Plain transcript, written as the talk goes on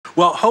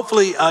Well,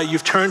 hopefully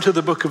you've turned to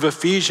the book of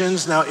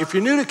Ephesians. Now, if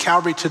you're new to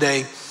Calvary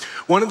today,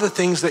 one of the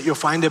things that you'll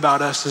find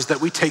about us is that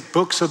we take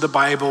books of the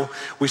Bible,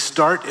 we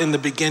start in the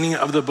beginning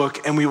of the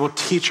book, and we will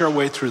teach our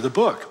way through the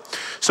book.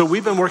 So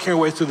we've been working our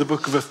way through the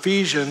book of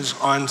Ephesians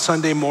on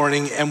Sunday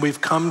morning, and we've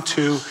come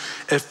to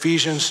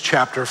Ephesians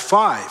chapter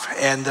 5.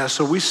 And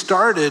so we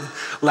started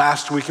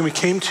last week, and we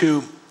came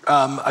to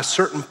a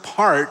certain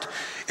part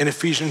in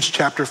Ephesians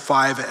chapter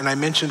 5, and I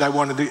mentioned I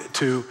wanted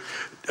to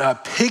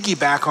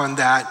piggyback on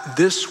that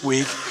this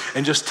week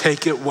and just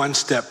take it one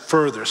step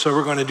further. So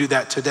we're going to do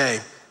that today.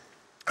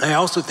 I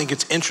also think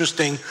it's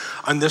interesting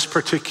on this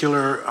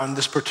particular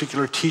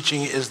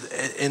teaching is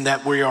in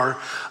that we are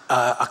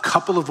a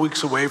couple of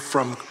weeks away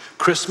from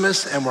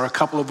Christmas, and we're a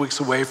couple of weeks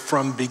away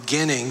from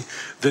beginning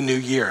the new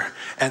year.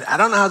 And I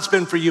don't know how it's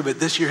been for you, but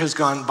this year has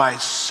gone by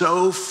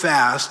so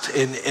fast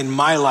in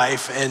my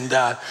life. And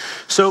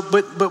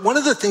but one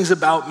of the things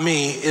about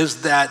me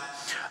is that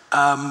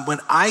when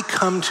I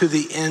come to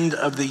the end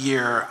of the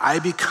year, I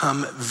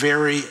become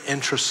very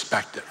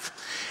introspective.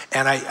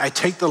 And I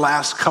take the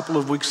last couple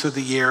of weeks of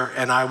the year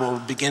and I will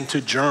begin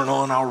to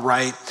journal and I'll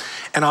write.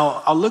 And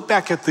I'll look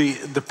back at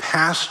the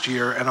past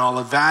year and I'll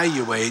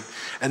evaluate.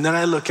 And then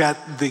I look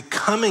at the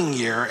coming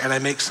year and I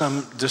make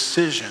some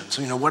decisions.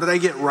 You know, what did I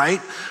get right?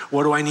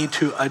 What do I need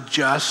to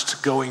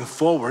adjust going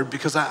forward?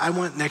 Because I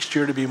want next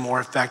year to be more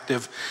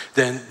effective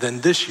than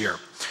this year.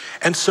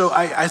 And so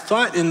I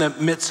thought in the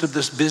midst of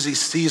this busy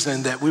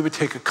season that we would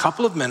take a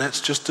couple of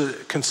minutes just to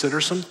consider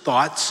some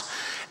thoughts.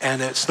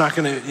 And it's not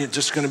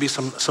just going to be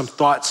some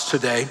thoughts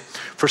today.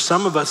 For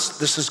some of us,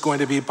 this is going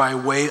to be by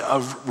way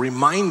of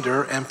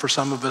reminder, and for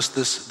some of us,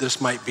 this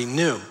might be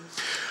new.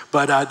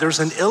 But there's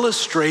an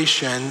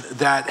illustration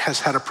that has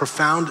had a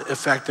profound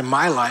effect in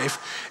my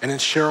life and in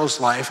Cheryl's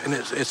life, and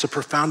it's a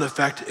profound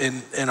effect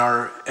in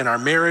our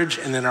marriage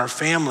and in our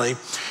family,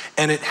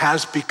 and it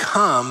has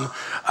become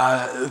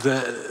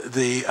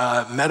the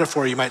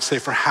metaphor, you might say,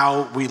 for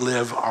how we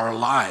live our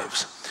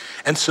lives.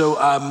 And so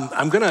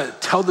I'm going to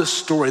tell this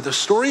story. The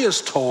story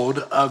is told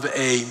of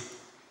a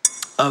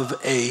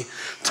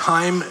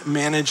time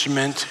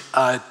management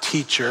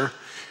teacher.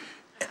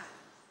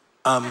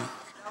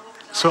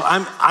 So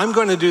I'm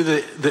going to do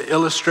the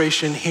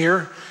illustration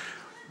here.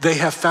 They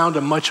have found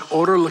a much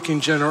older looking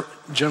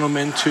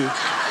gentleman to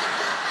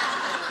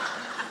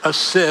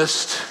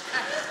assist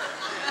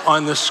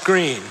on the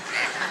screen.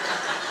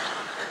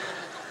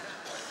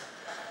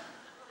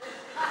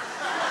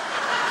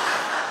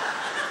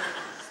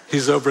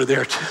 He's over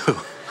there too.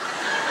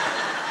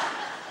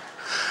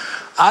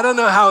 I don't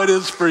know how it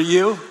is for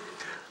you,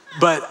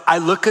 but I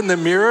look in the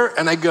mirror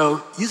and I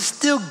go, you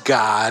still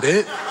got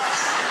it.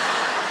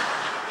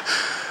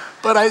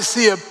 But I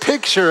see a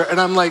picture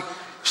and I'm like,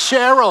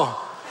 Cheryl,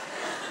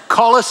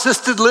 call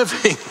assisted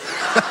living.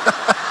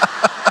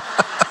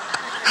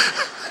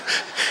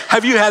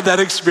 Have you had that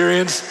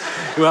experience?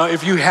 Well,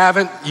 if you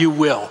haven't, you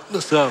will.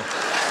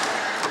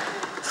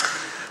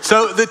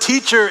 So the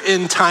teacher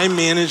in time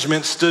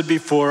management stood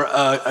before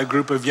a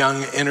group of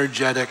young,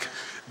 energetic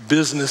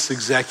business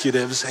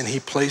executives, and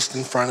he placed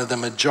in front of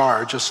them a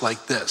jar just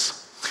like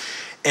this.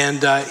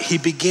 And he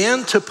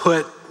began to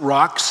put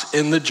rocks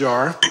in the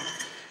jar.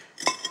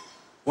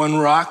 1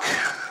 rock,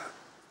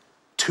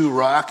 2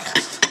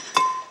 rocks.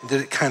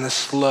 Did it kind of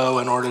slow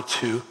in order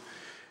to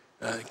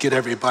get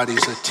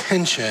everybody's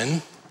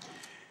attention.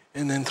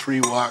 And then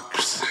 3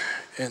 rocks,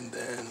 and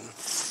then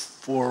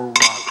 4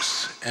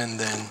 rocks, and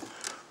then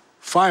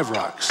 5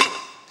 rocks.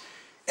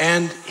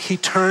 And he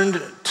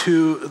turned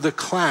to the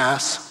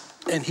class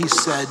and he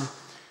said,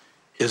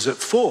 is it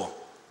full?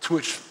 To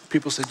which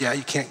people said, yeah,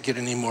 you can't get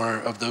any more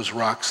of those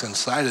rocks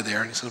inside of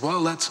there. And he says,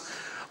 well, let's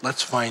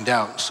find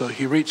out. So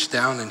he reached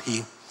down and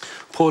he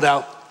pulled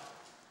out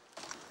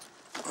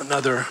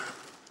another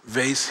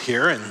vase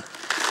here and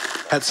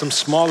had some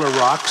smaller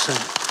rocks, and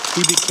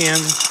he began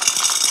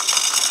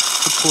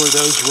to pour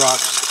those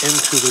rocks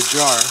into the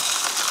jar.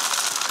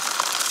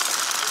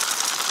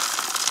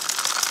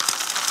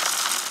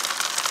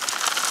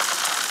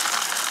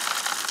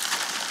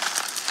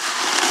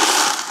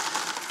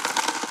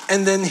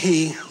 And then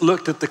he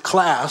looked at the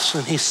class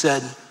and he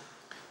said,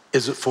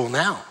 is it full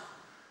now?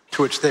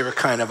 To which they were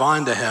kind of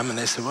on to him and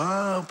they said,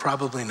 well,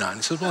 probably not. And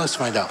he said, well, let's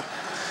find out.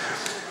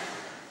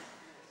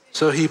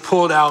 So he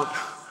pulled out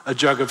a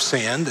jug of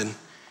sand and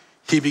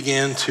he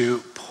began to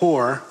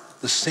pour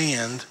the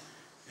sand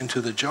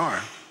into the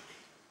jar.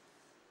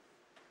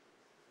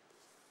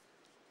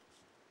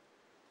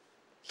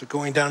 Is it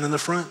going down in the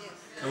front?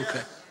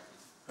 Okay.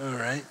 All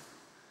right.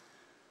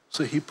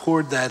 So he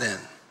poured that in.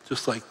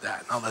 Just like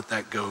that. I'll let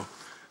that go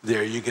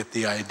there. You get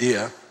the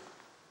idea.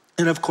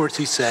 And of course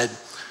he said,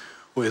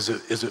 well, is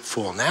it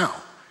full now?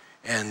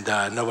 And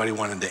nobody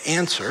wanted to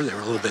answer. They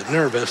were a little bit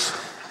nervous.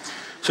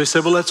 So he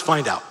said, well, let's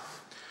find out.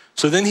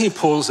 So then he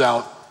pulls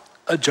out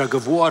a jug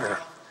of water.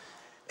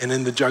 And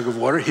in the jug of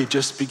water, he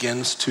just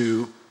begins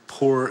to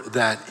pour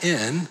that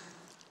in.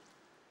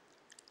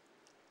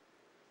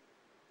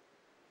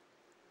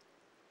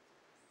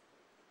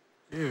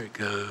 There it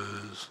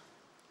goes.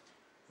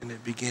 And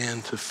it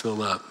began to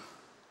fill up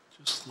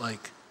just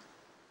like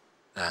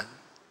that.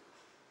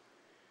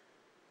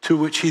 To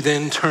which he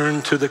then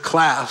turned to the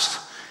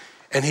class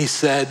and he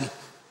said,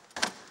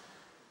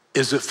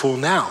 "Is it full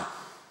now?"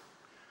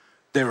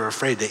 They were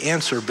afraid to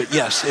answer, but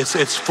yes,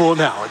 it's full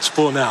now, it's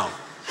full now.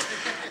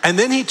 And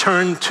then he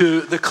turned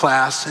to the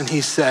class and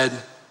he said,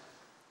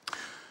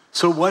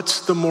 "So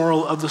what's the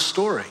moral of the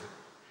story?"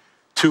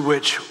 To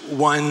which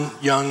one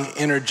young,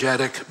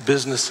 energetic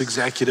business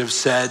executive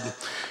said,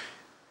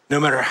 "No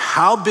matter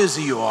how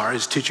busy you are,"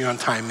 he's teaching on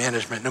time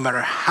management, "no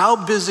matter how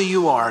busy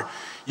you are,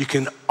 you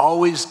can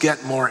always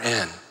get more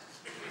in."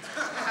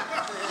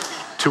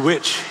 To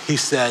which he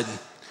said,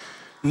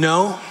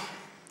 no,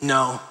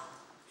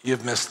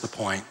 you've missed the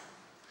point.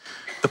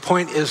 The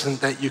point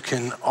isn't that you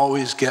can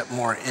always get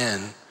more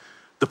in.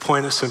 The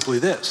point is simply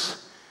this.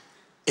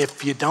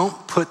 If you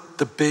don't put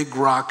the big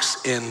rocks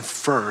in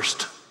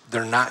first,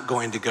 they're not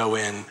going to go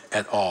in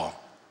at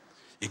all.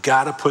 You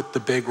gotta put the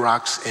big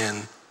rocks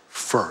in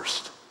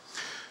first.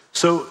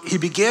 So he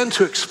began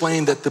to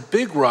explain that the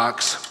big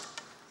rocks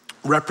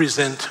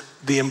represent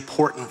the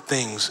important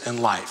things in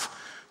life.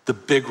 The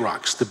big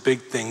rocks, the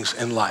big things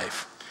in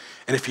life.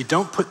 And if you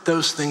don't put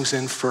those things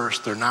in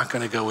first, they're not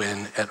gonna go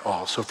in at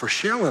all. So for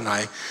Cheryl and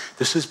I,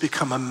 this has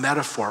become a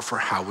metaphor for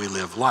how we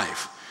live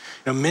life.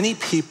 You know, many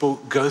people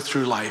go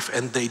through life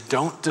and they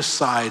don't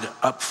decide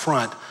up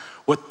front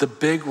what the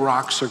big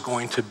rocks are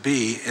going to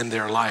be in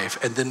their life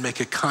and then make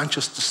a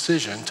conscious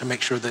decision to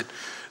make sure that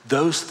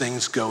those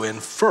things go in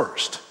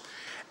first.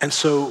 And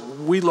so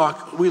we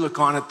look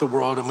on at the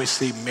world and we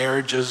see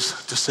marriages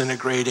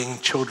disintegrating,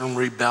 children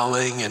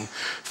rebelling, and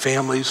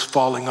families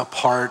falling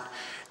apart.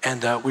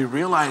 And we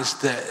realize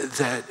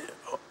that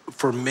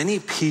for many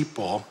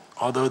people,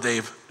 although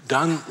they've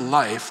done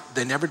life,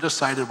 they never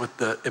decided what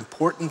the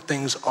important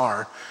things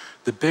are,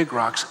 the big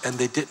rocks, and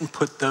they didn't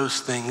put those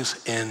things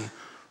in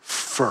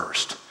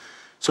first.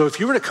 So if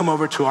you were to come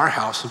over to our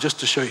house, and just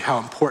to show you how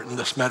important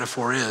this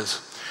metaphor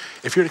is,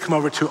 if you were to come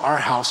over to our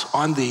house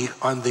on the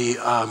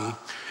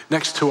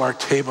next to our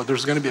table,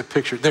 there's gonna be a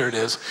picture, there it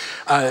is.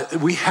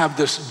 We have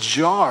this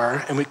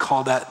jar and we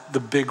call that the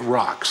big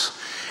rocks.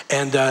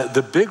 And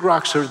the big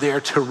rocks are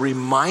there to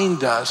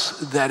remind us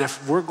that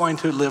if we're going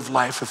to live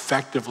life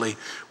effectively,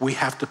 we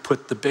have to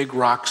put the big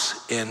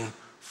rocks in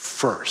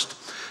first.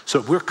 So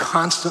we're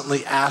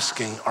constantly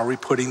asking, are we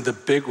putting the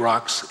big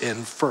rocks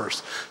in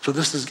first? So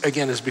this is,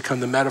 again, has become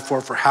the metaphor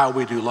for how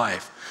we do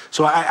life.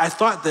 So I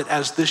thought that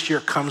as this year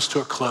comes to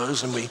a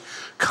close and we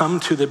come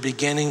to the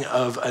beginning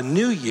of a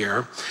new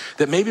year,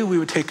 that maybe we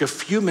would take a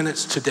few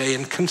minutes today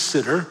and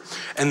consider,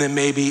 and then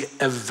maybe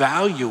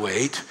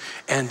evaluate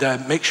and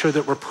make sure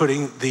that we're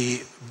putting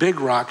the big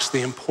rocks,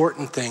 the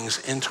important things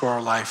into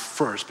our life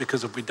first.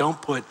 Because if we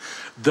don't put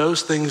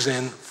those things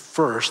in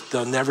first,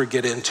 they'll never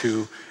get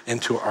into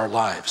our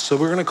lives. So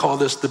we're gonna call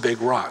this the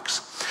big rocks.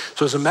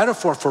 So as a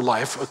metaphor for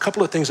life, a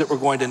couple of things that we're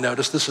going to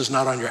notice. This is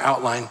not on your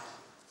outline,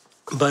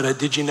 but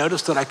did you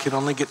notice that I could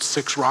only get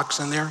 6 rocks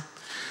in there?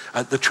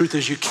 The truth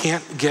is you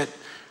can't get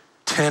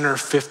 10 or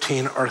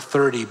 15 or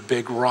 30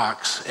 big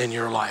rocks in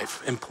your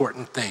life,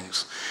 important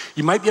things.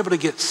 You might be able to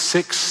get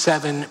 6,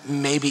 7,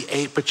 maybe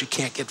 8, but you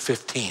can't get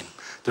 15.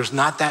 There's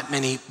not that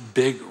many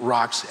big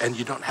rocks and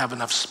you don't have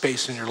enough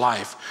space in your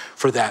life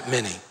for that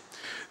many.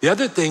 The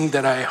other thing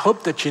that I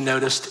hope that you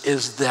noticed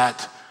is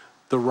that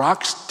the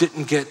rocks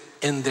didn't get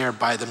in there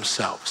by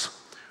themselves.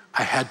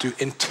 I had to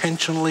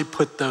intentionally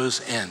put those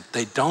in.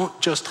 They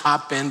don't just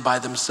hop in by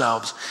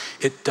themselves.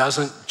 It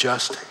doesn't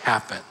just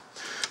happen.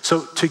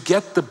 So to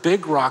get the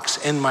big rocks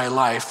in my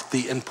life,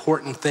 the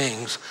important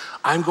things,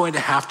 I'm going to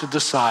have to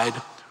decide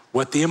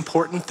what the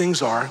important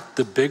things are,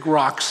 the big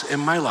rocks in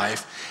my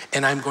life,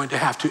 and I'm going to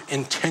have to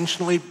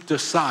intentionally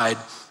decide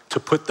to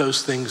put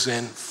those things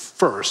in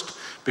first,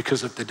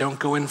 because if they don't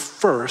go in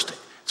first,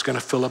 it's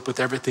gonna fill up with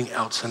everything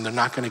else and they're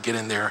not gonna get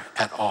in there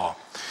at all.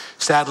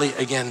 Sadly,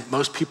 again,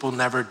 most people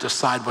never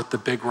decide what the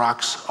big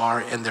rocks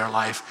are in their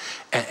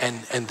life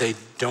and they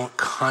don't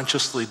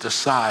consciously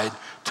decide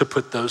to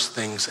put those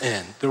things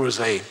in. There was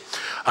a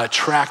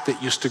tract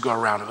that used to go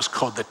around. It was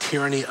called The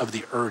Tyranny of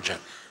the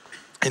Urgent.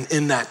 And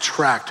in that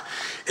tract,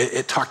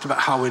 it talked about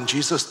how when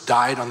Jesus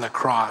died on the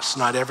cross,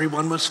 not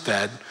everyone was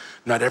fed,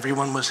 not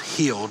everyone was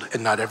healed,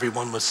 and not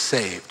everyone was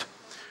saved.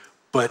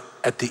 But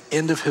at the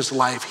end of his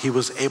life, he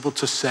was able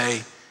to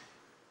say,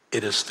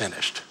 "It is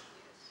finished."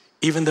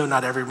 Even though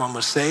not everyone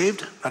was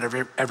saved, not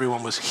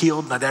everyone was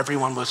healed, not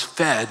everyone was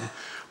fed,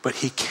 but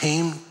he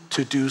came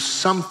to do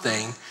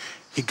something.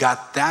 He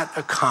got that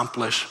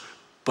accomplished,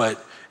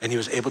 and he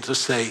was able to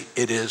say,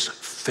 "It is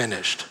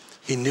finished."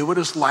 He knew what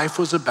his life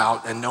was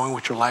about, and knowing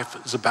what your life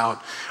is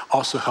about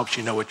also helps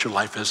you know what your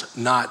life is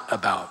not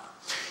about.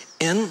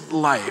 In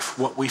life,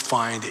 what we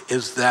find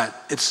is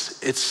that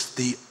it's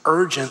the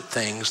urgent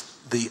things,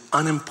 the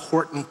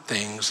unimportant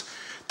things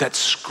that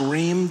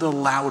scream the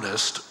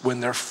loudest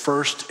when they're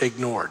first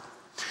ignored.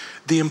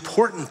 The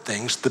important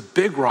things, the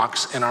big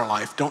rocks in our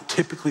life, don't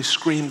typically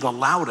scream the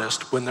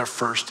loudest when they're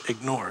first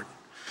ignored.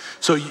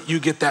 So you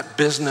get that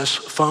business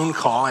phone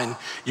call and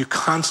you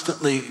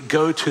constantly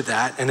go to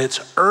that and it's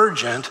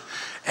urgent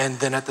And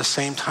then at the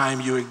same time,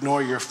 you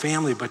ignore your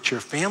family, but your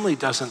family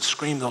doesn't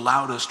scream the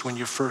loudest when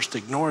you first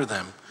ignore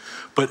them.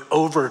 But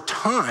over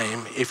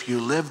time, if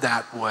you live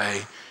that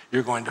way,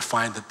 you're going to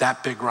find that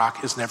that big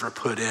rock is never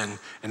put in,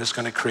 and it's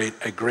going to create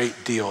a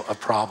great deal of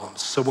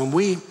problems. So when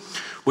we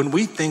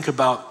think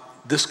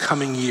about this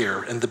coming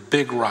year and the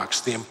big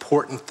rocks, the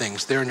important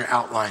things, there in your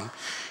outline,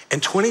 in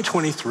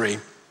 2023,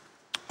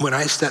 when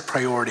I set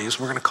priorities,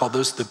 we're going to call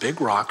those the big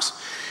rocks.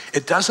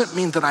 It doesn't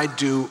mean that I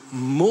do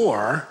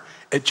more.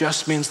 It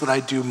just means that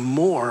I do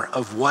more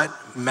of what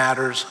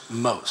matters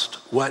most.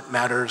 What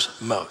matters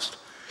most.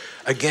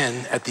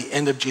 Again, at the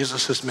end of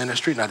Jesus'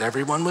 ministry, not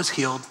everyone was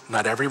healed,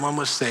 not everyone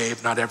was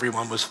saved, not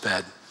everyone was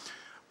fed.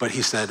 But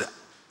he said,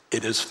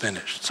 it is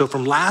finished. So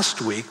from last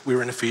week, we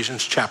were in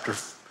Ephesians chapter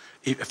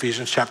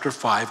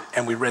 5,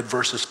 and we read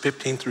verses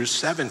 15 through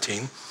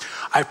 17.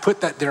 I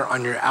put that there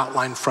on your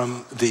outline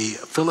from the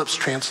Phillips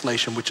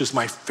translation, which is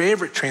my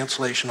favorite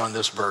translation on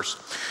this verse.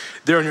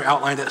 There in your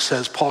outline, it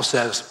says, Paul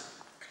says,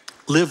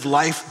 live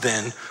life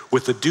then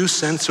with a due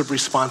sense of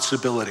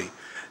responsibility,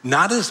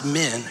 not as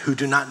men who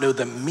do not know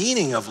the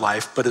meaning of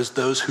life, but as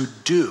those who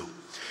do.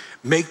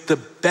 Make the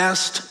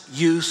best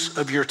use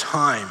of your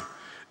time.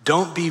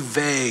 Don't be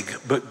vague,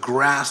 but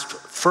grasp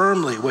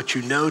firmly what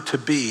you know to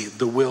be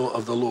the will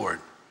of the Lord.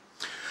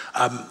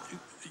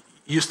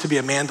 Used to be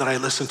a man that I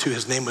listened to.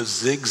 His name was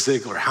Zig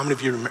Ziglar. How many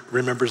of you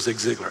remember Zig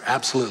Ziglar?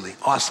 Absolutely,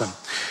 awesome.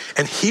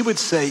 And he would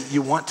say,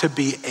 you want to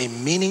be a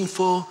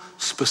meaningful,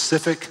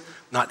 specific,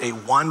 not a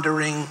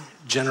wandering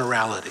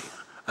generality.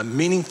 A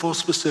meaningful,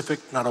 specific,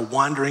 not a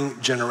wandering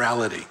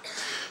generality.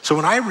 So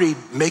when I read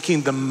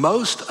making the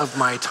most of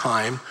my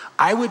time,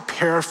 I would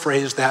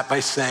paraphrase that by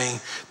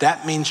saying,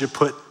 that means you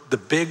put the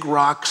big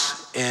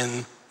rocks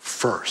in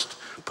first.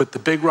 Put the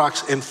big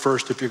rocks in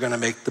first if you're gonna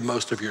make the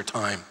most of your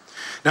time.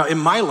 Now in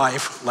my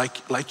life,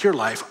 like your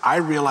life, I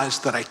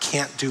realized that I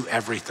can't do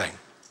everything.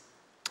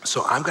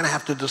 So I'm gonna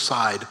have to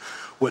decide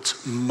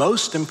what's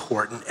most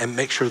important and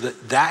make sure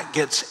that that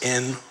gets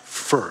in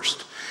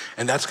first.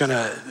 And that's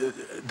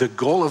the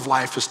goal of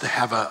life is to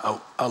have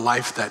a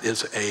life that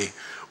is a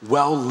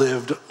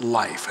well-lived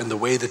life. And the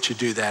way that you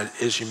do that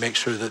is you make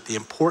sure that the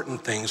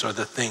important things are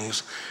the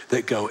things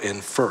that go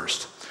in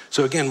first.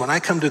 So again, when I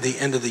come to the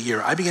end of the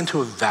year, I begin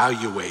to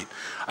evaluate.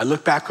 I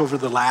look back over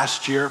the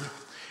last year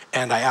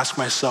and I ask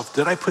myself,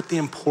 did I put the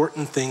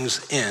important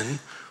things in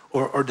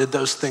or did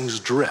those things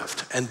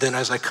drift? And then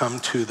as I come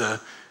to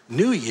the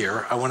new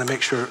year, I want to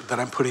make sure that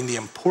I'm putting the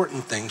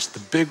important things,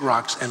 the big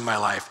rocks in my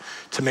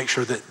life, to make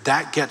sure that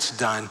that gets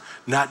done,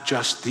 not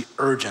just the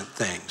urgent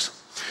things.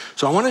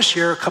 So I want to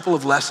share a couple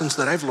of lessons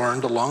that I've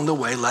learned along the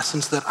way,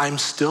 lessons that I'm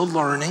still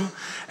learning.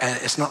 And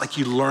it's not like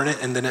you learn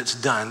it and then it's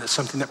done. It's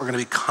something that we're going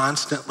to be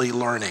constantly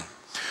learning.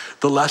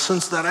 The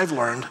lessons that I've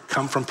learned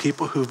come from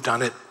people who've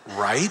done it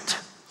right.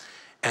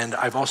 And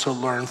I've also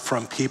learned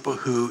from people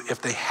who,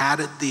 if they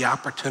had the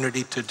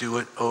opportunity to do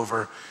it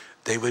over,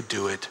 they would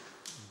do it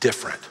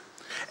different.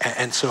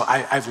 And so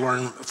I've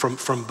learned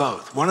from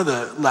both. One of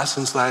the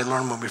lessons that I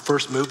learned when we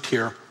first moved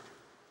here,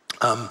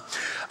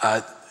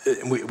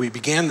 we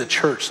began the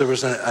church. There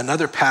was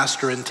another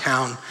pastor in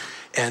town,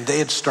 and they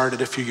had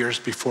started a few years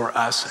before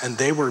us, and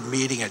they were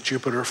meeting at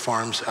Jupiter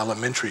Farms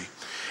Elementary.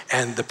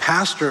 And the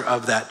pastor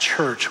of that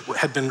church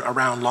had been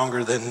around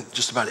longer than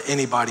just about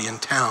anybody in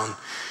town.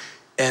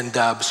 And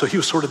so he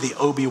was sort of the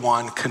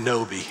Obi-Wan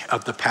Kenobi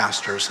of the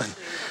pastors. And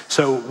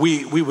so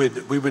we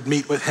would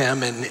meet with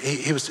him, and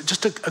he was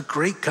just a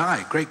great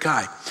guy.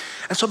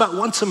 And so about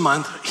once a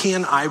month, he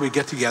and I would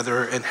get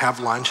together and have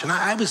lunch. And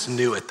I was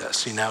new at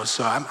this,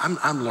 so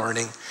I'm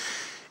learning.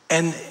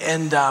 And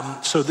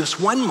so this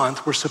one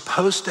month, we're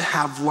supposed to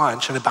have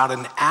lunch, and about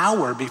an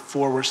hour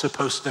before we're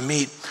supposed to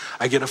meet,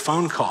 I get a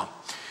phone call.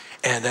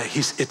 And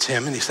it's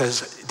him, and he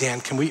says,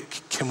 Dan, can we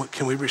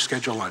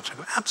reschedule lunch? I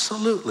go,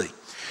 absolutely.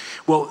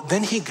 Well,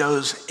 then he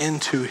goes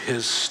into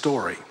his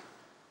story.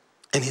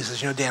 And he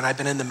says, Dan, I've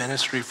been in the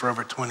ministry for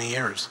over 20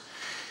 years.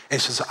 And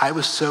he says, I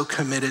was so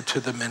committed to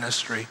the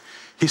ministry.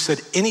 He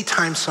said,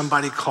 anytime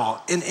somebody called,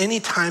 and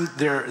anytime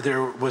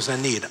there was a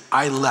need,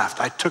 I left.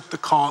 I took the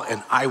call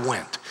and I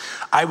went.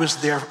 I was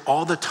there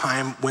all the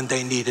time when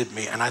they needed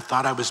me, and I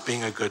thought I was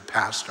being a good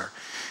pastor.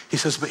 He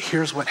says, but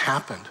here's what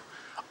happened.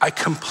 I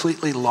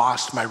completely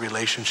lost my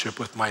relationship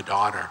with my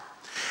daughter.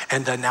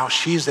 And now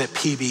she's at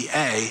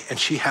PBA, and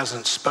she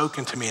hasn't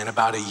spoken to me in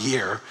about a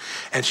year.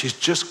 And she's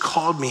just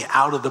called me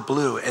out of the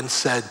blue and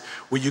said,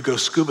 will you go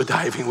scuba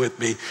diving with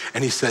me?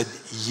 And he said,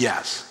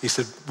 yes. He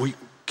said,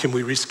 can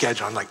we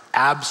reschedule? I'm like,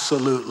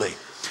 absolutely.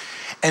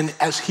 And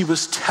as he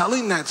was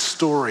telling that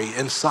story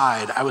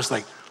inside, I was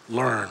like,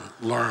 learn.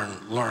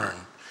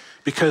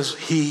 Because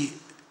he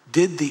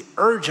did the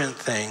urgent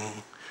thing,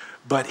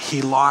 but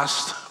he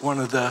lost one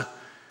of the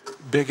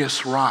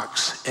biggest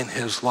rocks in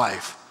his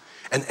life.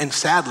 And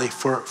sadly,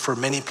 for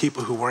many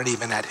people who weren't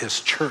even at his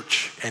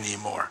church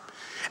anymore.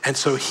 And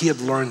so he had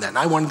learned that. And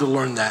I wanted to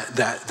learn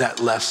that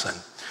lesson.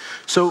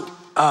 So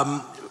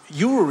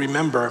you will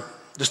remember,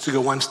 just to go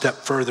one step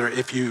further,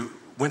 if you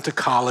went to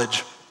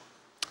college,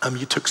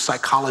 you took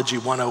Psychology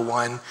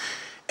 101,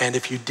 And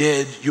if you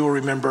did, you'll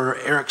remember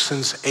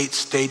Erickson's 8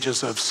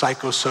 stages of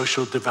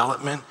psychosocial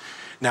development.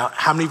 Now,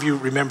 how many of you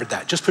remembered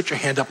that? Just put your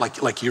hand up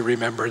like you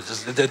remember.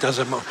 It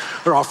doesn't,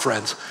 we're all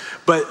friends.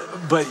 But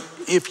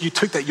if you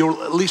took that,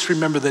 you'll at least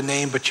remember the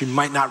name, but you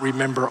might not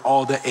remember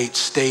all the 8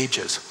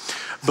 stages.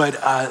 But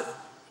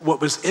what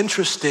was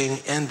interesting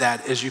in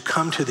that is you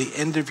come to the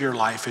end of your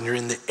life and you're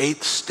in the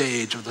 8th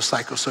stage of the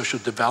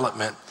psychosocial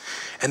development.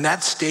 And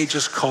that stage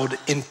is called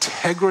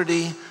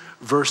integrity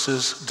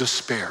versus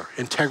despair.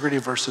 Integrity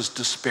versus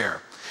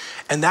despair.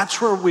 And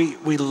that's where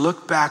we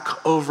look back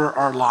over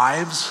our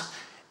lives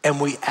and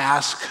we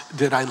ask,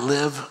 did I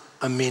live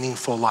a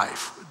meaningful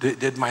life?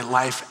 Did my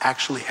life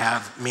actually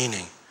have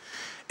meaning?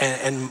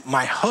 And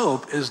my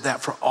hope is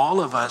that for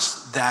all of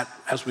us, that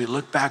as we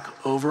look back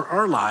over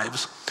our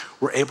lives,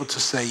 we're able to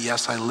say,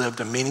 yes, I lived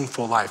a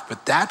meaningful life.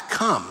 But that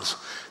comes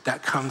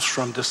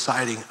from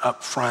deciding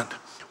up front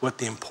what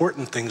the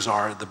important things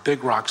are, the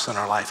big rocks in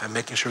our life, and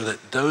making sure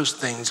that those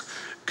things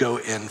go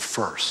in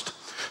first.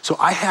 So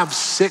I have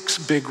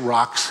 6 big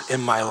rocks in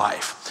my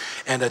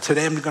life. And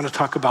today I'm going to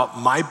talk about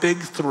my big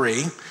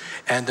 3,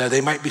 and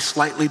they might be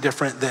slightly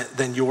different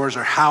than yours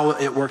or how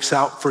it works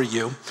out for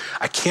you.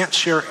 I can't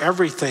share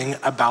everything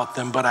about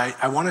them, but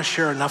I want to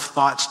share enough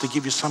thoughts to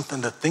give you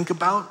something to think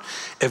about,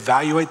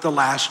 evaluate the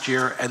last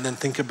year, and then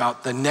think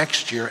about the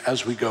next year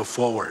as we go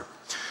forward.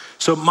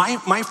 So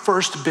my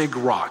first big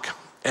rock,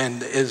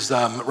 and is,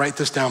 write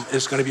this down,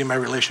 is going to be my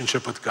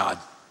relationship with God.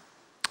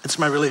 It's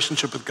my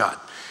relationship with God.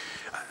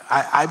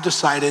 I've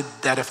decided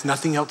that if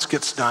nothing else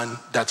gets done,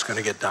 that's going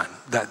to get done.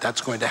 That's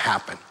going to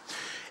happen.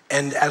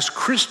 And as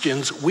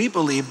Christians, we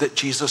believe that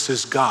Jesus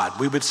is God.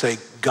 We would say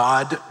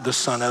God, the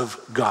Son of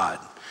God.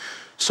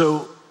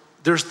 So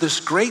there's this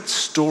great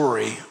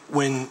story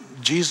when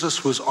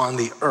Jesus was on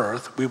the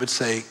earth. We would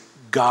say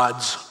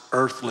God's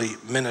earthly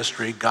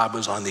ministry, God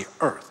was on the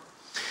earth.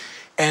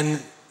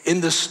 And in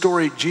this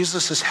story,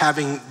 Jesus is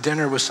having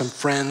dinner with some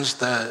friends.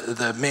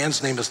 The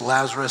man's name is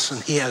Lazarus,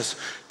 and he has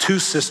 2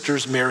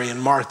 sisters, Mary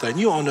and Martha. And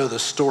you all know the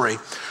story.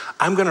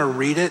 I'm going to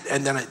read it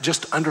and then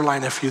just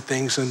underline a few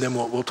things, and then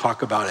we'll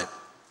talk about it.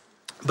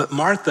 But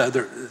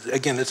Martha,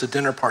 again, it's a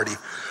dinner party.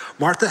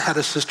 Martha had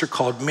a sister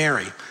called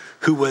Mary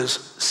who was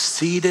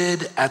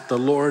seated at the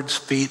Lord's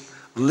feet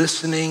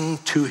listening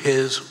to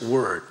his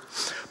word.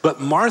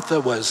 But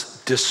Martha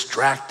was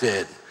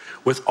distracted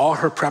with all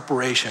her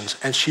preparations.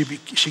 And she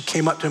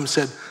came up to him and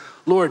said,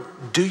 Lord,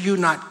 do you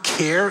not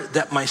care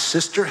that my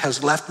sister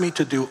has left me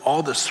to do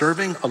all the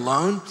serving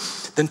alone?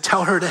 Then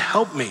tell her to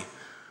help me.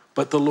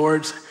 But the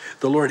Lord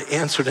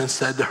answered and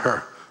said to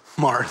her,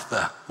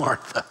 Martha,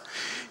 Martha,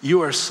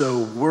 you are so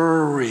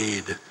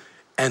worried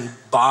and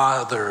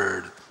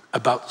bothered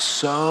about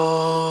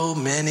so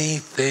many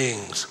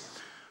things,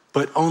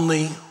 but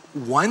only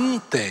one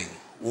thing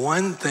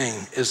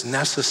is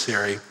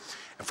necessary.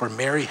 And for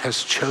Mary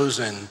has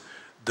chosen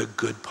the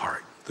good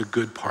part,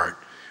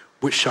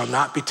 which shall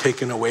not be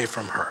taken away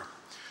from her.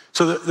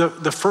 So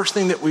the first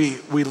thing that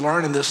we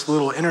learn in this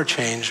little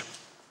interchange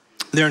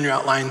there in your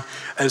outline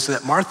is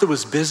that Martha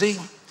was busy,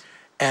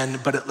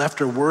 but it left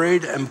her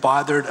worried and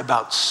bothered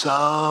about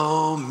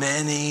so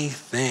many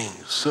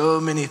things.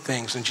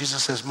 And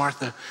Jesus says,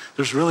 Martha,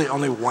 there's really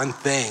only one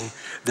thing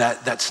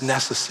that's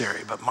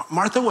necessary. But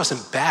Martha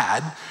wasn't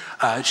bad.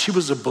 She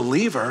was a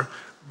believer,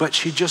 but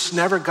she just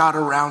never got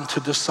around to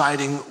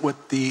deciding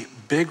what the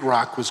big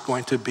rock was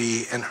going to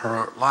be in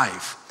her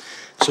life.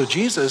 So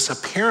Jesus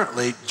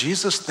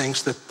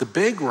thinks that the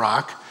big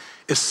rock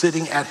is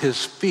sitting at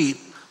his feet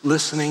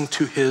listening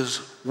to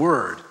his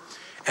word.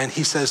 And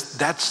he says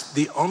that's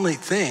the only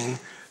thing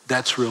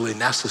that's really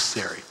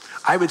necessary.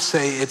 I would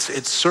say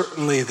it's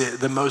certainly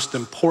the most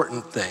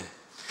important thing.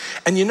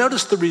 And you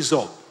notice the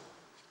result.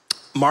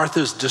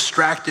 Martha's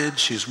distracted,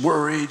 she's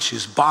worried,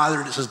 she's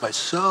bothered. It says by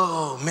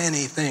so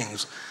many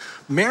things.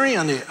 Mary,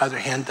 on the other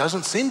hand,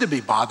 doesn't seem to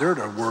be bothered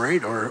or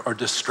worried or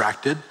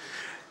distracted.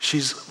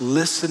 She's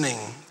listening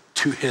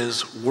to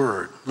his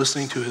word,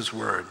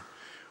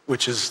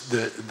 which is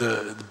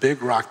the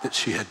big rock that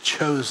she had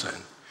chosen.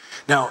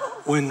 Now,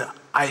 when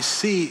I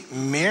see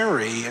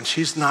Mary, and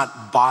she's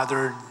not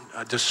bothered,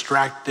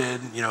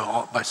 distracted,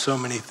 by so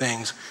many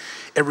things,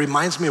 it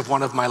reminds me of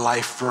one of my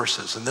life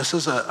verses. And this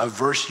is a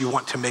verse you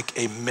want to make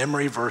a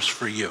memory verse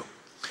for you.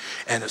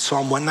 And it's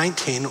Psalm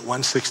 119,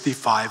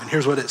 165. And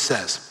here's what it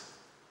says.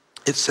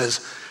 It says,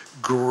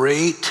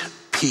 great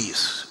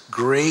peace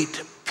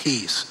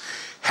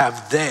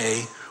have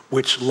they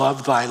which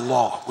love thy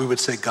law. We would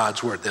say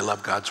God's word. They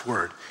love God's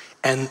word.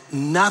 And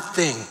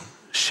nothing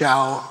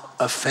shall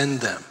offend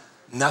them.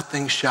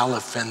 Nothing shall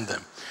offend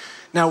them.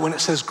 Now, when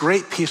it says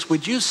great peace,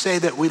 would you say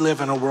that we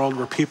live in a world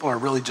where people are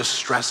really just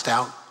stressed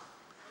out?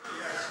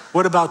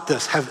 What about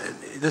this?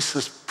 This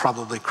is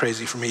probably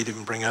crazy for me to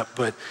even bring up,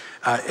 but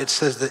it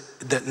says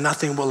that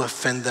nothing will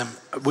offend them.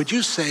 Would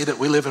you say that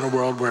we live in a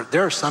world where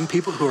there are some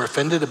people who are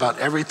offended about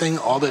everything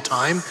all the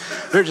time?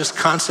 They're just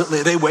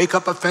constantly, they wake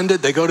up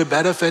offended, they go to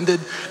bed offended,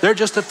 they're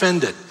just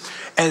offended.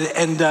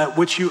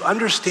 which you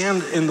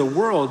understand in the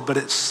world, but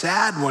it's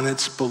sad when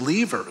it's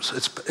believers.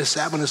 It's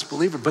sad when it's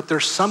believers, but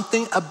there's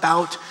something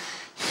about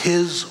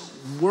his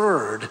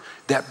word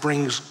that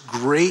brings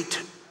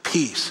great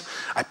peace.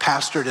 I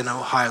pastored in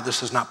Ohio.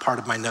 This is not part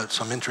of my notes,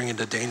 so I'm entering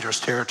into dangerous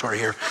territory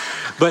here.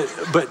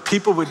 But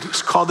people would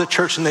call the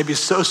church and they'd be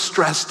so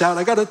stressed out.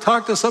 I got to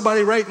talk to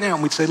somebody right now.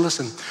 And we'd say,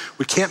 listen,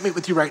 we can't meet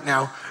with you right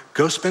now.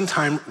 Go spend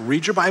time,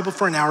 read your Bible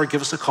for an hour,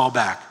 give us a call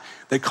back.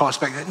 They'd call us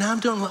back. No, I'm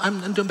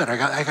doing better.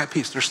 I got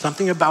peace. There's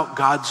something about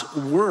God's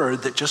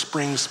word that just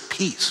brings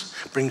peace.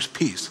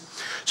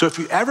 So if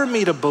you ever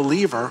meet a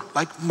believer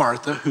like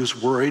Martha,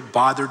 who's worried,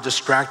 bothered,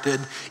 distracted,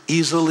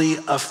 easily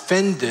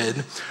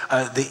offended,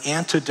 the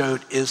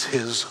antidote is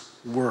his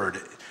word.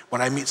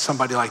 When I meet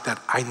somebody like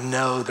that, I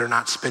know they're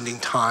not spending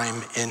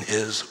time in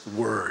his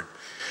word.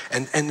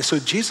 And so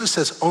Jesus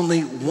says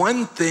only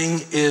one thing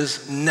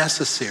is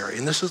necessary.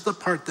 And this is the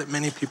part that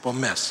many people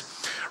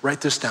miss.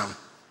 Write this down.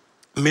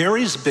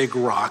 Mary's big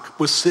rock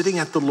was sitting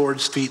at the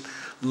Lord's feet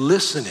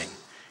listening.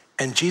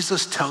 And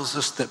Jesus tells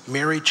us that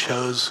Mary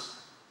chose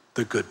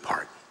the good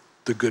part.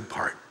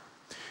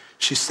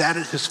 She sat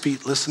at his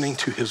feet listening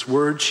to his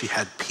word. She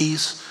had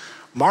peace.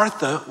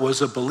 Martha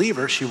was a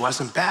believer. She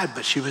wasn't bad,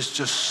 but she was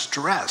just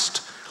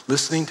stressed.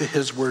 Listening to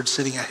his word,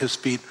 sitting at his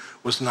feet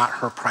was not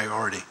her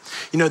priority.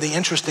 You know, the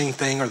interesting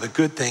thing or the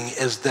good thing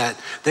is that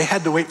they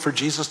had to wait for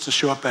Jesus to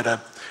show up at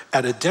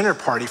a dinner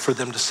party for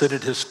them to sit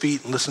at his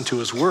feet and listen to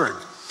his word.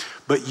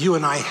 But you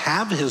and I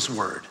have his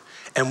word.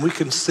 And we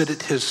can sit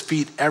at his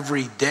feet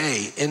every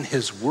day in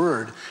his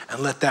word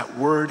and let that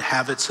word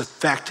have its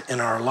effect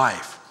in our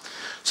life.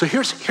 So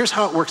here's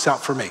how it works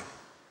out for me.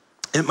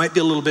 It might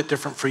be a little bit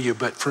different for you,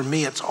 but for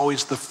me, it's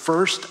always the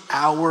first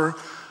hour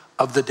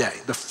of the day.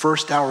 The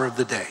first hour of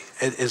the day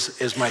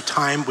is my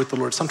time with the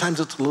Lord.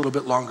 Sometimes it's a little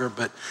bit longer,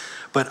 but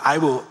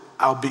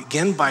I'll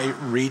begin by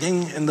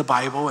reading in the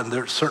Bible, and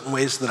there are certain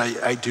ways that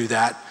I do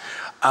that.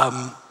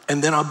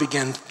 And then I'll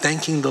begin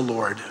thanking the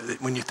Lord.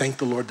 When you thank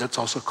the Lord, that's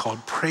also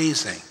called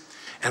praising.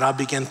 And I'll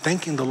begin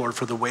thanking the Lord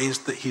for the ways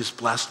that he's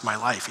blessed my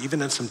life,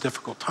 even in some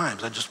difficult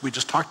times. We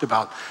just talked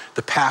about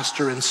the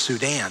pastor in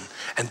Sudan,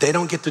 and they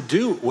don't get to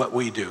do what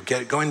we do.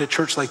 Going to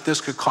church like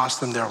this could cost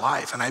them their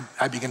life. And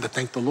I begin to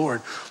thank the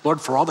Lord,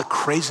 for all the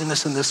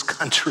craziness in this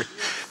country.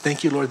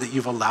 Thank you, Lord, that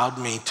you've allowed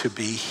me to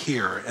be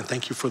here. And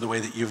thank you for the way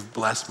that you've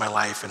blessed my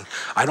life. And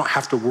I don't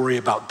have to worry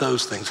about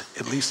those things,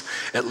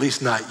 at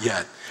least not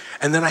yet.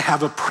 And then I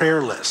have a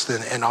prayer list,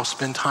 and I'll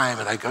spend time,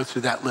 and I go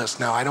through that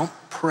list. Now, I don't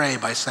pray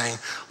by saying,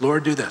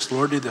 Lord, do this,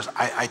 Lord, do this.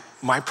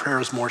 My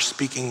prayer is more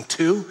speaking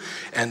to,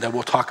 and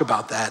we'll talk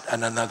about that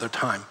at another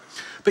time.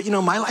 But you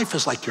know, my life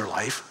is like your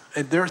life.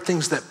 And there are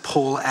things that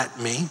pull at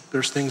me.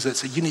 There's things that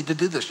say, you need to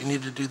do this, you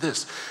need to do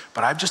this.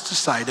 But I've just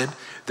decided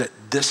that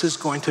this is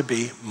going to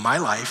be my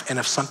life, and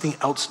if something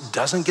else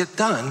doesn't get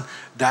done,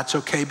 that's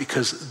okay,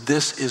 because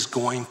this is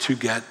going to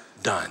get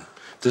done.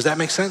 Does that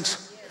make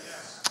sense?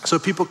 So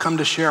people come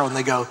to Cheryl and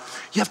they go,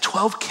 you have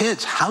 12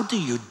 kids. How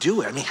do you do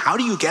it? I mean, how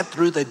do you get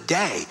through the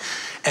day?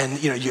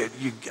 And you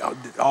know,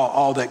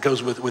 all that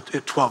goes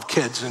with 12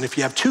 kids. And if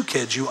you have 2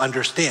 kids, you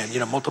understand,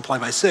 multiply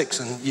by 6.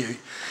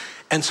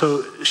 And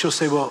so she'll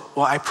say, well,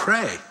 I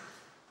pray.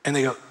 And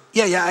they go,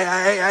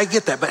 yeah, I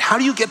get that. But how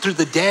do you get through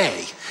the day?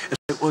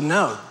 I say, well,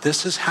 no,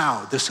 this is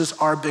how. This is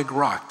our big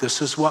rock.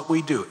 This is what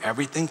we do.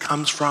 Everything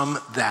comes from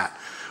that.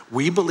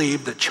 We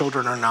believe that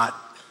children are not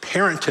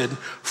parented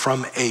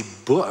from a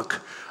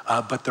book,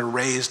 but they're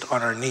raised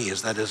on our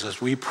knees. That is, as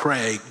we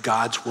pray,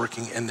 God's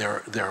working in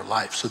their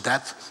life. So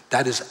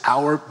that is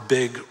our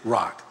big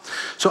rock.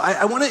 So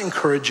I want to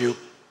encourage you,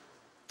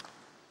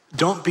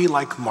 don't be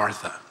like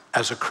Martha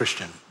as a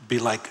Christian. Be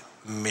like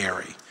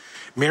Mary.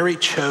 Mary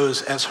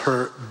chose as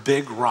her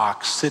big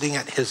rock, sitting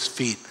at his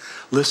feet,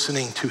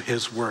 listening to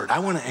his word. I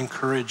want to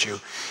encourage you,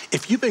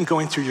 if you've been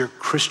going through your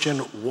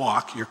Christian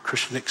walk, your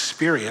Christian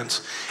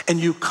experience, and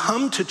you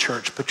come to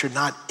church, but you're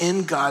not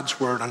in God's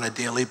word on a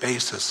daily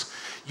basis,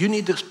 you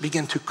need to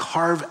begin to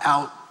carve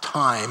out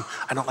time.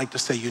 I don't like to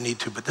say you need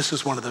to, but this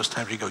is one of those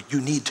times where you go,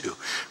 you need to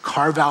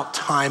carve out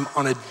time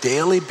on a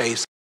daily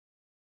basis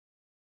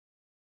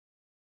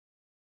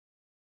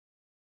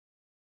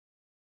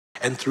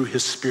and through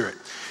his spirit.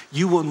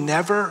 You will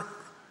never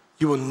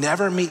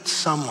meet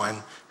someone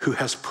who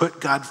has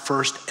put God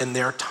first in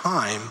their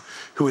time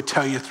who would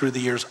tell you through the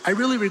years, I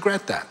really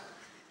regret that.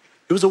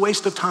 It was a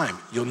waste of time.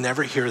 You'll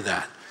never hear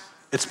that.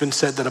 It's been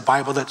said that a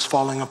Bible that's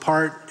falling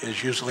apart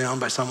is usually owned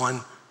by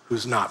someone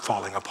who's not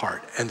falling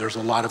apart. And there's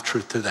a lot of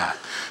truth to that.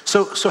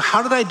 So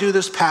how did I do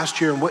this past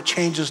year, and what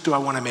changes do I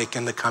want to make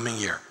in the coming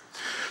year?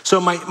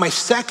 So my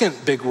second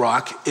big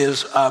rock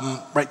is,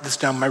 write this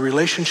down, my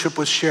relationship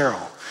with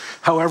Cheryl.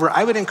 However,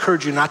 I would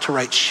encourage you not to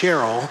write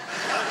Cheryl,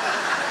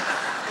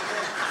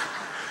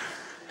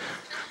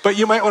 but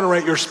you might want to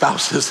write your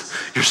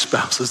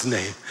spouse's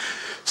name.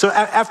 So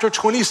after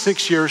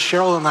 26 years,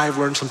 Cheryl and I have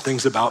learned some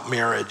things about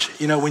marriage.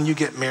 You know, when you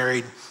get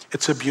married,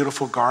 it's a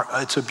beautiful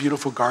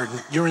garden.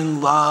 You're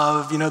in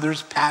love,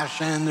 there's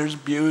passion, there's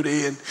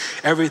beauty, and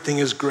everything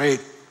is great.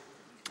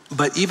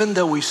 But even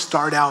though we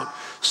start out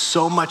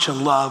so much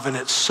in love and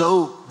it's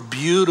so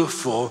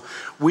beautiful,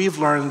 we've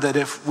learned that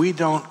if we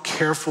don't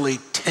carefully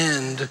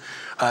tend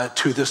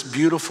to this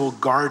beautiful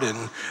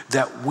garden,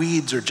 that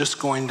weeds are just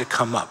going to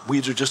come up.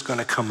 Weeds are just going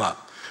to come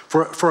up.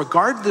 For a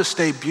garden to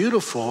stay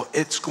beautiful,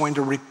 it's going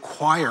to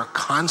require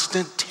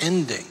constant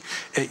tending.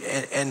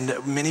 And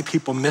many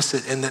people miss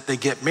it in that they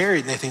get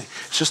married and they think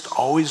it's just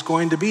always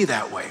going to be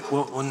that way.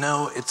 Well,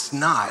 no, it's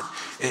not.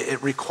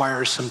 It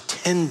requires some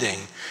tending.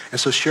 And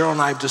so Cheryl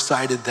and I have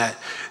decided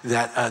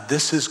that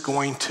this is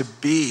going to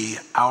be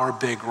our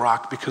big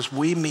rock, because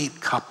we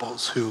meet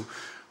couples who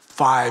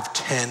 5,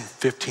 10,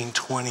 15,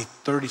 20,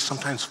 30,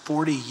 sometimes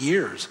 40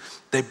 years,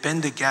 they've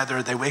been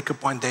together, they wake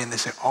up one day and they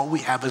say, all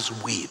we have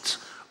is weeds.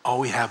 All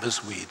we have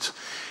is weeds.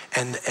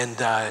 And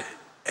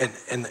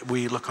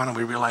we look on and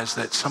we realize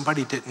that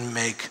somebody didn't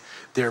make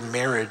their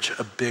marriage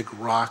a big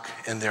rock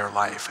in their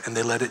life, and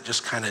they let it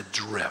just kind of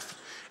drift.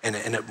 And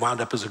it wound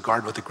up as a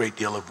garden with a great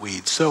deal of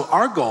weeds. So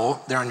our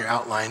goal, there on your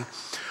outline,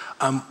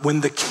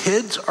 when the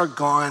kids are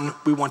gone,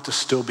 we want to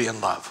still be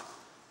in love.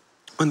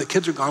 When the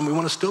kids are gone, we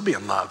want to still be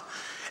in love.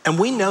 And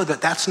we know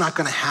that that's not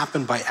going to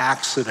happen by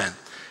accident.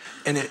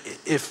 And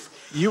if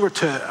you were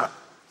to...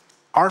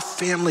 Our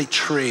family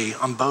tree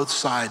on both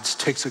sides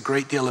takes a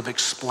great deal of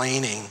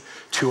explaining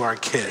to our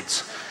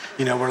kids.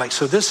 You know, we're like,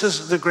 so this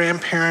is the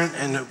grandparent,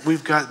 and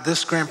we've got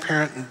this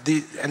grandparent,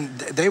 and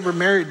they were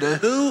married to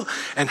who?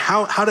 And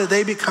how did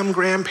they become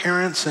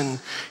grandparents? And,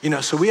 you know,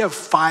 so we have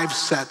 5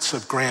 sets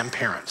of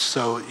grandparents.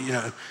 So, you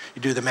know,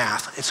 you do the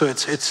math. So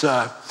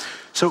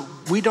so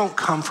we don't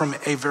come from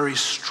a very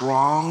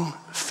strong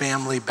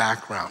family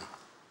background,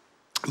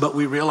 but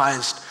we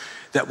realized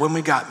that when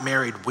we got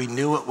married, we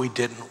knew what we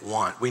didn't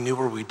want. We knew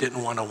where we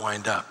didn't want to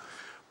wind up.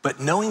 But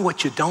knowing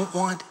what you don't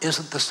want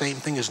isn't the same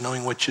thing as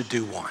knowing what you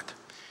do want.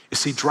 You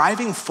see,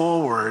 driving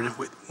forward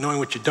with knowing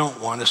what you don't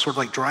want is sort of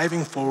like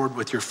driving forward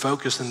with your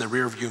focus in the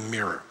rearview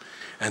mirror.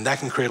 And that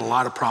can create a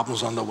lot of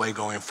problems on the way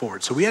going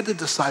forward. So we had to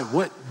decide,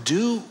 what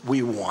do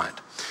we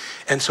want?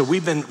 And so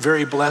we've been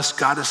very blessed.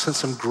 God has sent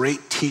some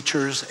great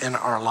teachers in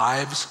our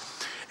lives.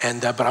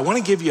 But I want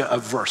to give you a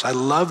verse. I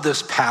love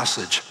this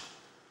passage.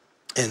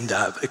 And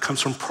it comes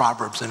from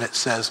Proverbs, and it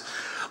says,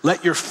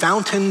 let your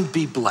fountain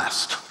be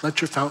blessed. Let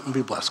your fountain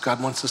be blessed.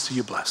 God wants to see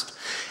you blessed.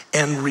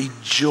 And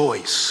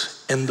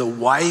rejoice in the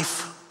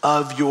wife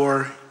of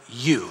your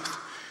youth.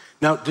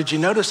 Now, did you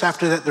notice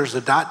after that there's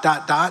a ...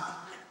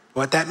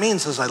 What that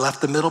means is I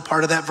left the middle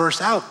part of that verse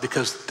out,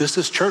 because this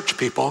is church,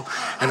 people,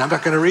 and I'm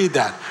not going to read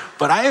that.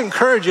 But I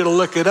encourage you to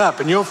look it up,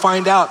 and you'll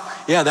find out,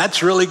 yeah,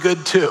 that's really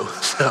good too.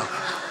 So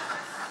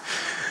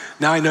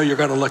now I know you're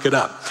going to look it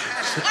up.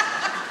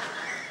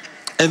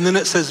 And then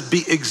it says,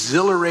 be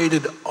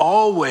exhilarated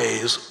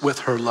always with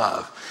her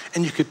love.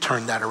 And you could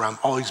turn that around,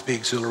 always be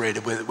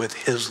exhilarated with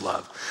his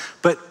love.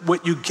 But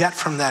what you get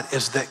from that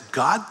is that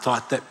God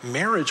thought that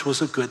marriage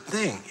was a good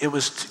thing. It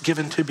was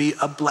given to be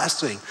a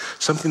blessing,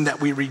 something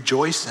that we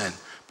rejoice in.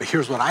 But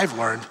here's what I've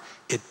learned.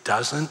 It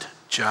doesn't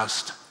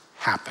just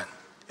happen.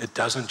 It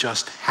doesn't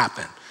just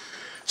happen.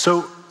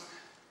 So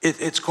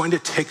it's going to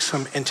take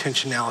some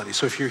intentionality.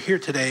 So if you're here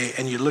today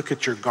and you look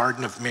at your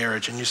garden of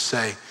marriage and you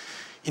say,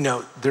 you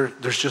know,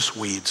 there's just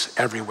weeds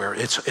everywhere.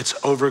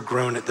 It's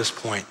overgrown at this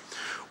point.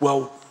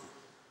 Well,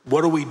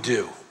 what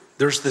do?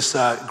 There's this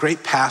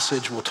great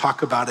passage. We'll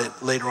talk about it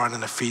later on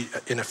in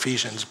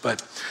Ephesians,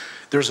 but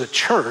there's a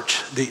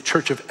church, the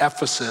church of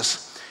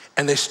Ephesus,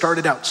 and they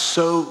started out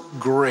so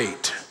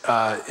great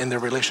in their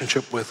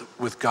relationship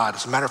with God.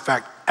 As a matter of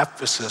fact,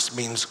 Ephesus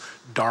means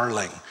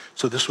darling.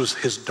 So this was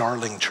his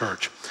darling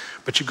church.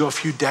 But you go a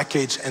few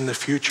decades in the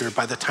future,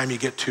 by the time you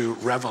get to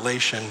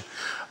Revelation,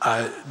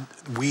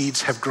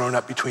 weeds have grown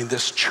up between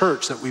this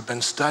church that we've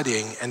been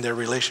studying and their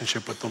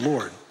relationship with the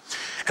Lord.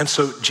 And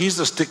so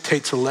Jesus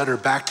dictates a letter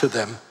back to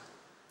them,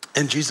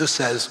 and Jesus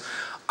says,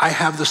 I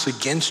have this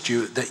against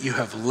you, that you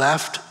have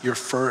left your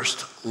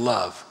first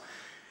love.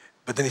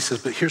 But then he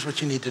says, but here's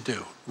what you need to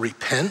do.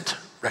 Repent,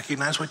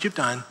 recognize what you've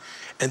done,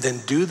 and then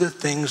do the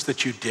things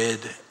that you did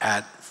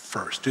at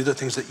first. Do the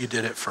things that you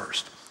did at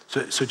first.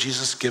 So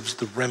Jesus gives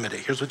the remedy.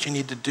 Here's what you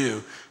need to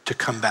do to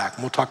come back.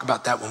 And we'll talk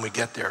about that when we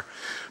get there.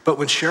 But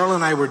when Cheryl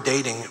and I were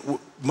dating,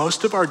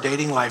 most of our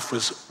dating life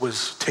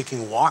was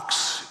taking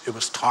walks. It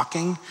was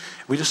talking.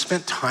 We just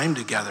spent time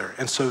together.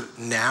 And so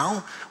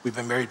now we've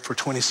been married for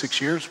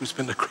 26 years. We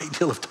spend a great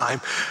deal of time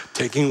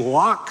taking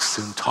walks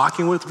and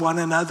talking with one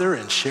another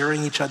and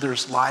sharing each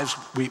other's lives.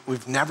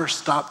 We've never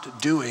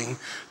stopped doing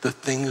the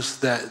things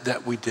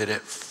that we did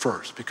at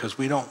first, because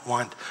we don't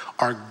want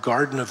our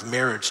garden of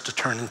marriage to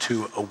turn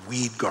into a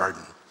weed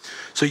garden.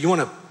 So you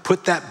want to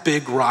put that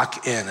big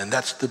rock in, and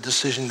that's the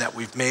decision that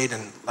we've made.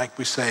 And like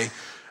we say,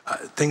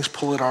 things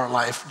pull at our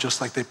life just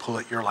like they pull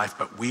at your life,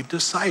 but we've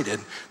decided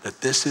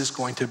that this is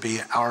going to be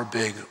our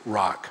big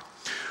rock.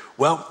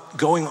 Well,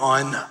 going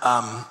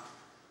on,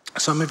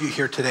 some of you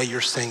here today,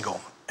 you're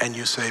single, and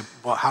you say,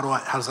 well, how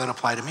does that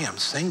apply to me? I'm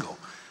single.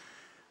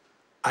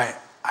 I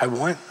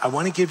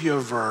want to give you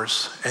a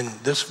verse, and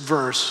this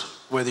verse,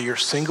 whether you're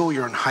single,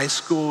 you're in high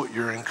school,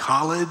 you're in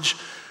college,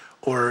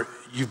 or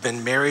you've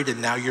been married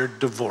and now you're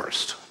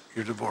divorced.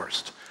 You're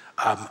divorced.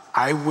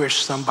 I wish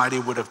somebody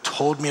would have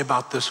told me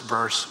about this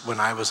verse when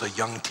I was a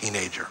young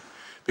teenager,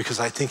 because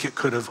I think it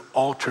could have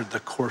altered the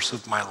course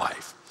of my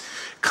life.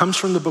 It comes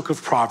from the book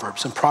of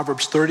Proverbs. In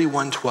Proverbs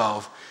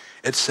 31:12,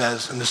 it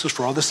says, and this is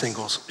for all the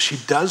singles, she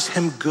does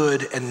him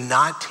good and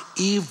not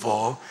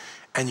evil,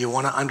 and you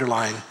want to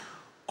underline,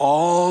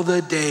 all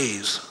the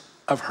days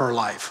of her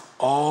life,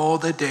 all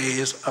the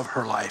days of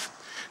her life.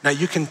 Now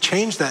you can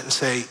change that and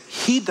say,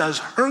 he does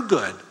her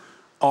good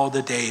all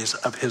the days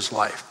of his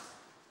life.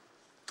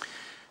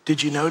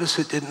 Did you notice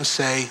it didn't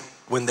say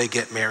when they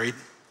get married?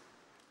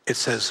 It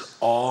says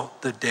all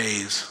the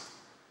days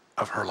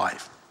of her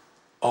life,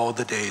 all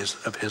the days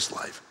of his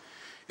life.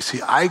 You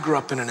see, I grew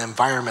up in an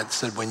environment that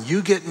said when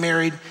you get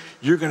married,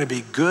 you're going to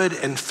be good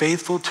and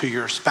faithful to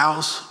your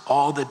spouse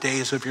all the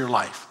days of your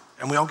life.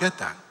 And we all get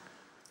that.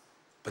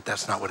 But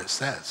that's not what it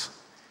says.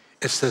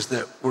 It says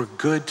that we're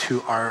good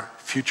to our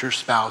future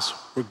spouse,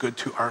 we're good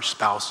to our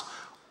spouse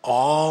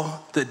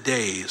all the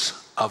days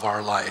of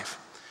our life.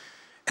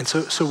 And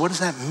so what does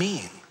that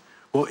mean?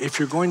 Well, if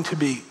you're going to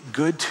be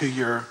good to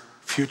your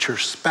future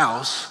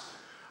spouse,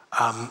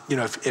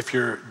 if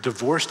you're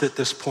divorced at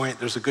this point,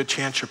 there's a good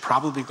chance you're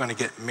probably going to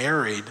get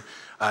married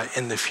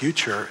in the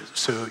future.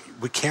 So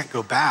we can't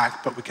go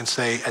back, but we can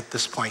say at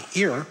this point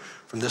here,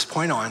 from this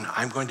point on,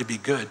 I'm going to be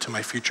good to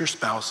my future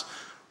spouse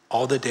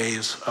all the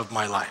days of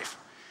my life.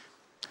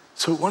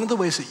 So one of the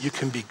ways that you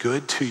can be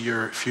good to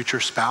your future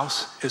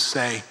spouse is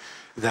say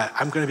that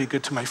I'm going to be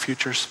good to my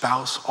future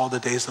spouse all the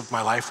days of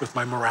my life with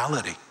my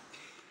morality.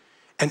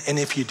 And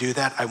if you do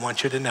that, I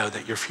want you to know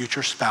that your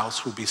future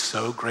spouse will be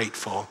so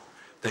grateful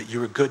that you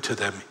were good to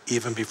them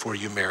even before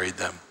you married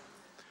them.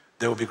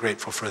 They will be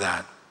grateful for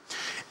that.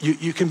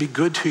 You can be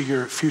good to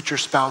your future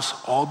spouse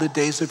all the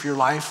days of your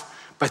life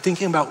by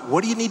thinking about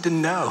what do you need to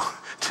know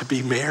to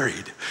be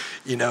married.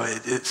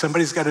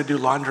 Somebody's got to do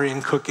laundry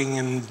and cooking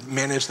and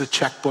manage the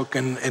checkbook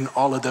and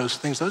all of those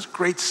things. Those are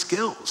great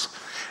skills.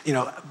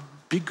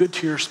 Be good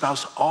to your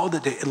spouse all the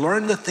day.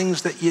 Learn the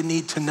things that you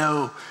need to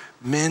know,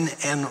 men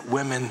and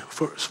women,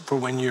 for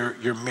when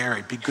you're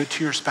married. Be good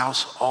to your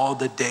spouse all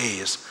the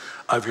days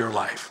of your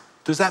life.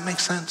 Does that make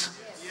sense?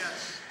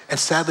 Yes. And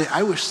sadly,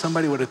 I wish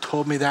somebody would have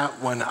told me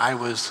that when I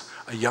was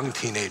a young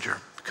teenager,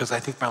 because I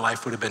think my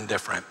life would have been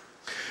different.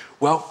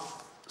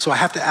 Well, so I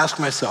have to ask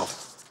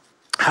myself,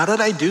 how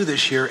did I do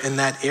this year in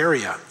that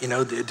area?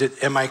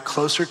 Am I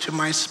closer to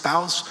my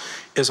spouse?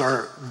 Is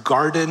our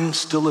garden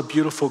still a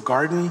beautiful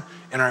garden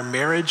in our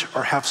marriage,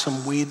 or have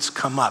some weeds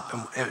come up?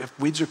 And if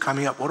weeds are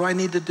coming up, what do I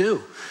need to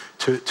do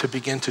to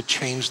begin to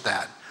change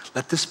that?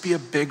 Let this be a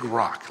big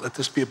rock. Let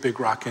this be a big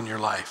rock in your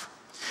life.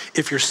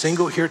 If you're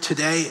single here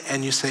today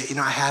and you say,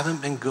 I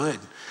haven't been good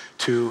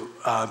to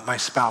my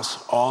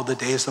spouse all the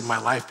days of my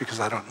life because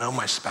I don't know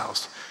my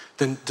spouse,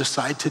 then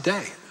decide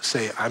today.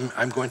 Say,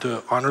 I'm going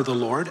to honor the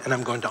Lord and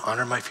I'm going to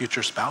honor my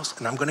future spouse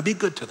and I'm going to be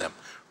good to them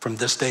from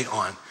this day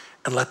on.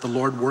 And let the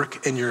Lord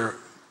work in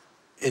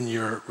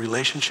your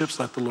relationships.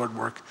 Let the Lord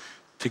work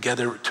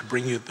together to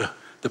bring you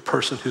the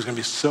person who's going to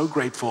be so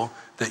grateful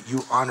that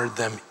you honored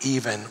them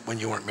even when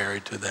you weren't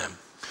married to them.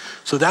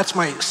 So that's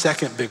my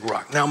second big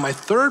rock. Now, my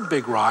third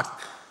big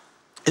rock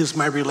is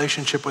my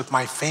relationship with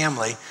my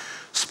family.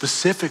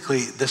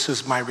 Specifically, this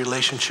is my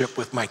relationship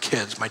with my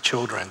kids, my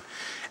children.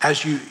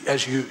 As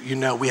you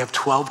know, we have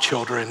 12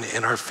 children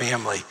in our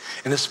family,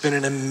 and it's been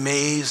an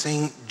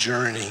amazing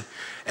journey.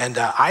 And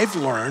I've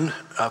learned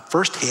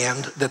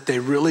firsthand that they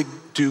really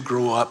do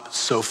grow up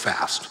so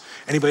fast.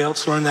 Anybody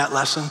else learn that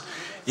lesson?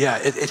 Yeah,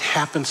 it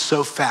happens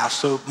so fast.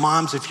 So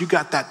moms, if you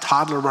got that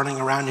toddler running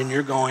around and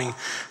you're going,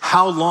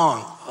 how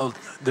long? Oh,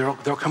 there'll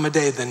come a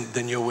day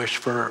then you'll wish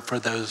for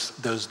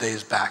those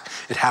days back.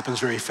 It happens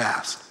very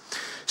fast.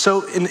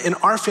 So in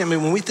our family,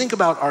 when we think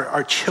about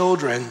our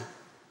children,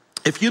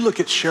 if you look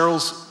at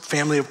Cheryl's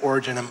family of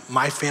origin and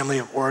my family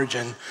of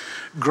origin,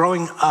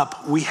 growing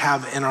up, we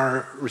have in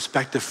our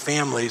respective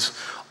families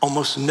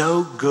almost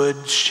no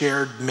good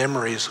shared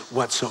memories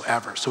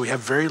whatsoever. So we have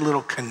very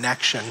little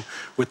connection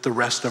with the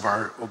rest of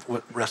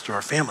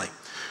our family.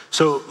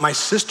 So my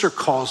sister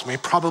calls me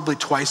probably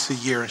twice a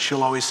year, and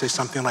she'll always say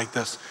something like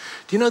this: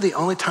 do you know the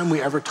only time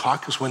we ever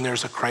talk is when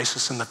there's a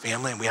crisis in the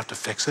family and we have to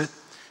fix it?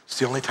 It's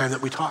the only time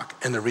that we talk.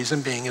 And the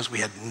reason being is we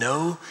had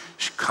no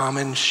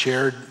common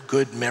shared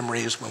good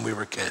memories when we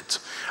were kids.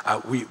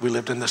 We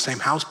lived in the same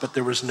house, but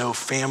there was no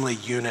family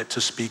unit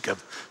to speak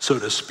of, so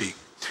to speak.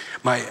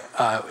 My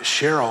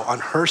Cheryl, on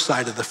her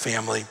side of the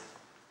family,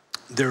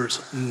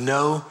 there's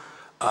no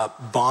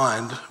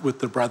bond with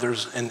the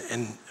brothers and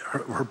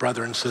her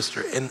brother and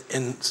sister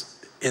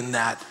in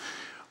that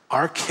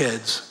our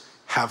kids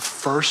have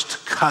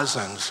first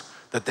cousins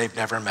that they've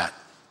never met.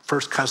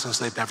 First cousins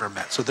they've never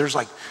met. So there's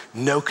like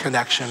no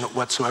connection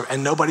whatsoever.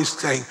 And nobody's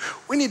saying,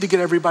 we need to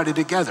get everybody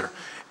together.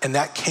 And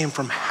that came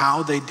from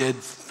how they did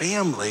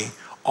family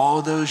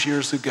all those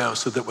years ago,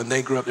 so that when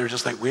they grew up, they're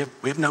just like, we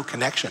have no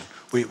connection.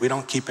 We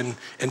don't keep in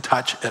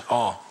touch at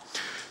all.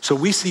 So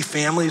we see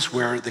families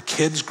where the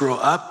kids grow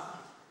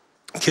up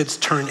kids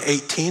turn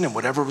 18 and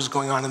whatever was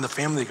going on in the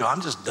family, they go,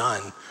 I'm just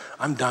done.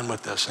 I'm done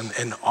with this,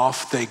 and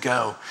off they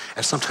go.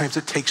 And sometimes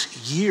it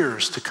takes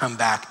years to come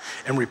back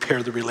and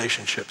repair the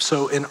relationship.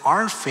 So in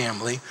our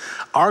family,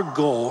 our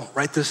goal,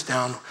 write this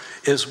down,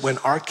 is when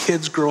our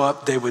kids grow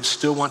up, they would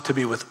still want to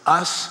be with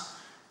us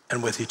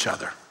and with each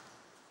other.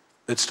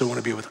 They'd still want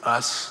to be with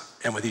us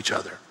and with each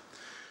other.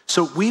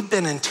 So we've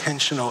been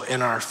intentional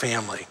in our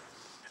family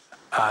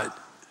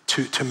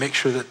to make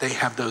sure that they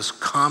have those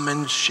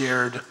common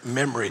shared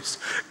memories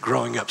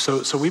growing up.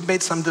 So we've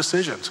made some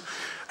decisions.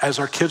 As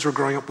our kids were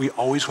growing up, we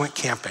always went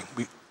camping.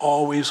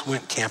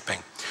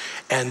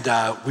 And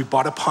we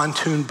bought a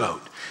pontoon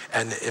boat.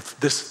 And if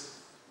this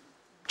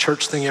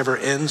church thing ever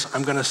ends,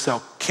 I'm gonna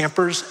sell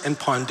campers and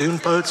pontoon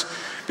boats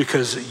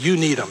because you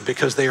need them,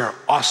 because they are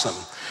awesome.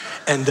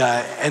 And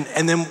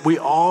then we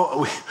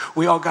all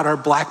got our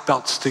black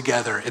belts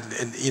together,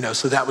 and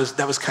so that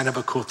was kind of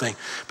a cool thing.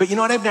 But you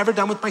know what I've never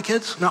done with my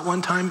kids, not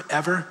one time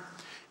ever,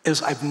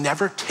 is I've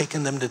never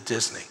taken them to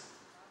Disney.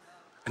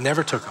 I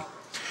never took them.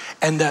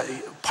 And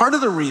part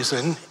of the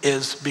reason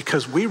is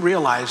because we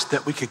realized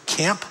that we could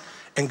camp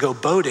and go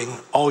boating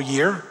all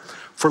year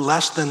for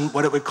less than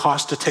what it would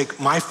cost to take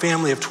my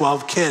family of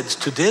 12 kids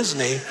to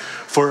Disney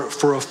for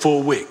a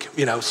full week.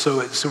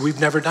 So we've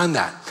never done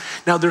that.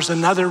 Now, there's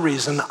another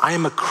reason. I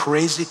am a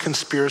crazy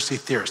conspiracy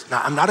theorist.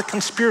 Now, I'm not a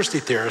conspiracy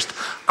theorist.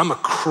 I'm a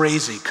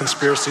crazy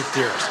conspiracy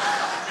theorist.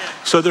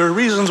 So there are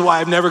reasons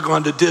why I've never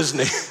gone to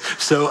Disney.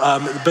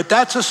 But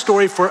that's a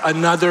story for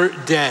another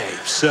day.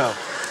 So.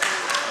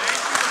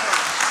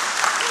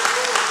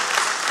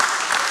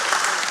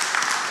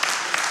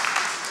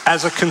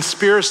 As a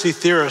conspiracy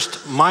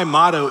theorist, my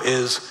motto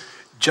is,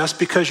 just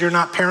because you're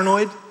not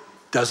paranoid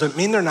doesn't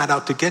mean they're not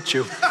out to get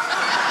you.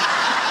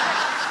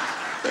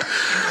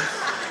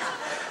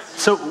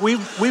 So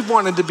we've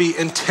wanted to be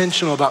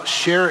intentional about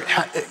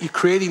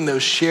creating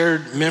those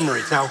shared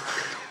memories. Now,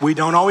 we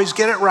don't always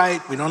get it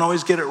right,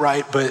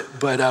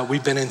 but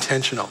we've been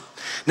intentional.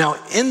 Now,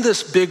 in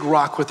this big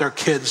rock with our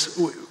kids,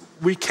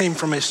 we came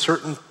from a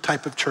certain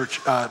type of church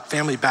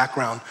family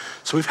background,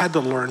 so we've had to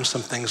learn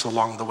some things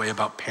along the way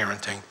about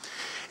parenting.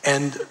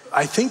 And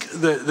I think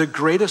the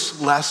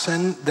greatest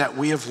lesson that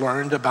we have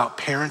learned about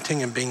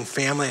parenting and being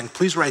family, and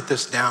please write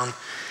this down,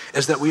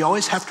 is that we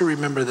always have to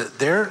remember that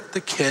they're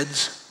the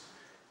kids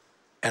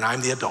and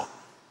I'm the adult.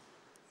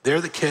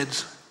 They're the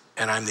kids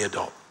and I'm the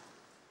adult.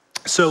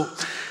 So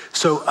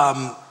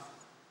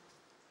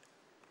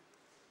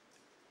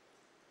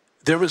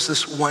there was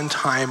this one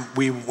time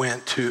we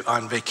went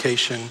on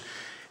vacation,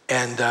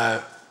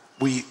 and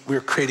we were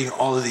creating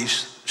all of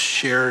these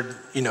shared,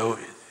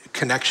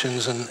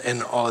 connections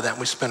and all of that.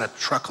 We spent a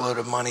truckload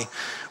of money.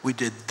 We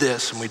did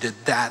this and we did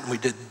that and we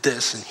did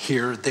this and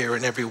here, there,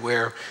 and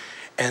everywhere.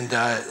 And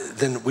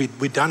then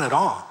we'd done it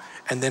all.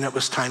 And then it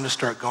was time to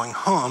start going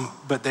home,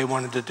 but they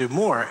wanted to do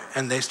more.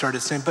 And they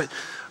started saying,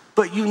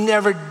 but you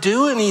never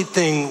do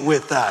anything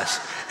with us.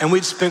 And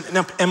we'd spent,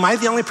 now, am I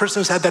the only person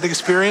who's had that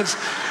experience?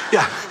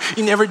 Yeah,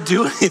 you never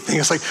do anything.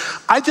 It's like,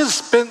 I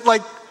just spent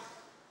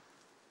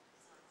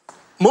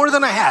more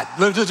than I had.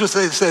 Let me just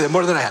say that,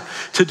 more than I had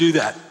to do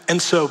that. And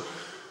so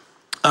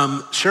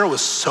Cheryl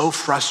was so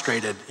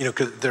frustrated,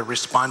 because they're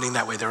responding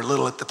that way. They were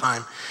little at the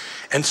time.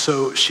 And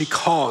so she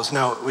calls.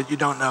 Now, what you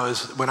don't know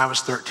is when I was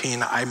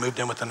 13, I moved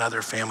in with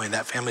another family, and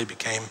that family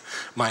became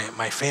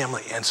my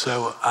family. And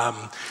so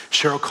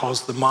Cheryl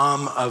calls the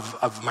mom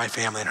of my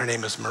family, and her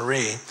name is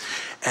Marie.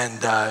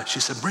 And she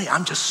said, Marie,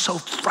 I'm just so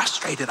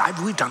frustrated.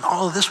 We've done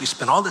all of this. We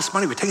spent all this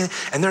money. We're taking it,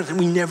 and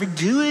we never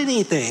do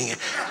anything.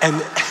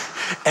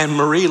 And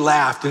Marie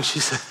laughed, and she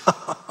said,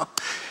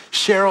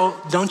 Cheryl,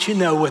 don't you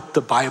know what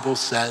the Bible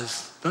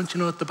says? Don't you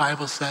know what the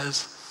Bible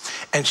says?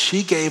 And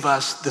she gave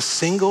us the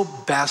single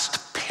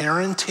best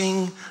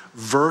parenting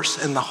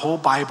verse in the whole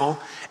Bible,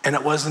 and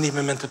it wasn't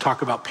even meant to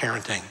talk about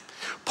parenting.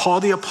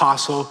 Paul the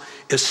Apostle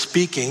is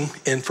speaking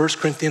in 1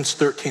 Corinthians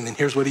 13, and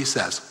here's what he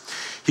says.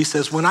 He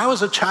says, when I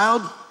was a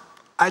child,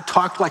 I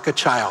talked like a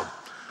child.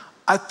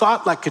 I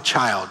thought like a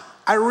child.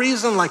 I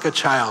reasoned like a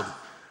child.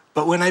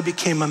 But when I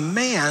became a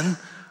man,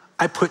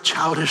 I put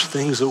childish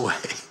things away.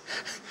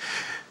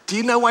 Do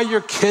you know why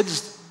your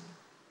kids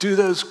do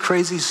those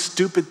crazy,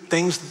 stupid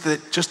things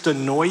that just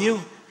annoy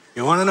you?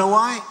 You wanna know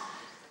why?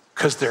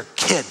 Because they're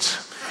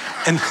kids.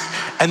 And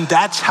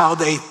that's how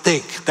they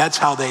think. That's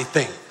how they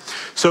think.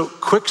 So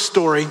quick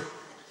story,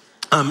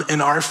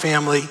 in our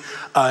family,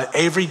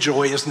 Avery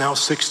Joy is now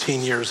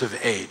 16 years of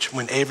age.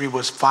 When Avery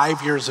was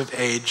 5 years of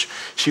age,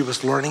 she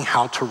was learning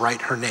how to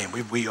write her name.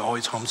 We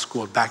always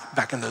homeschooled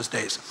back in those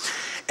days.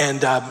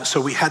 And so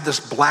we had this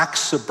black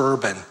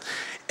Suburban,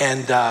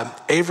 and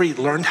Avery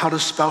learned how to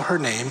spell her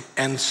name,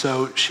 and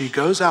so she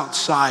goes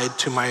outside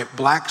to my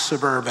black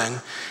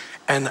Suburban,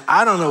 and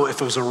I don't know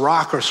if it was a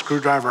rock or a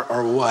screwdriver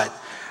or what,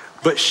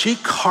 but she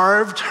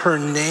carved her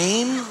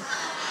name.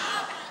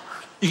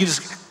 You can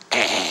just,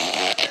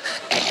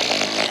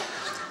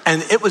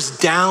 and it was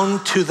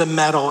down to the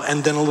metal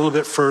and then a little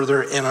bit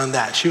further in on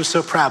that. She was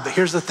so proud, but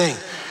here's the thing.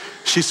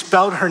 She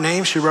spelled her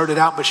name, she wrote it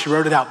out, but she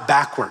wrote it out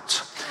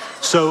backwards.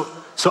 So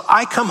So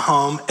I come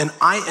home and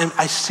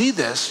I see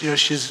this,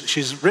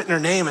 she's written her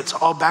name, it's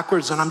all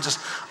backwards, and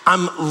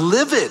I'm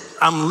livid.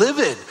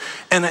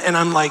 And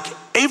I'm like,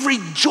 Avery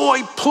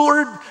Joy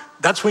Plourde.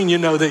 That's when you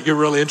know that you're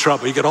really in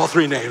trouble. You get all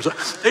three names.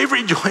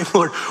 Avery Joy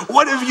Plourde,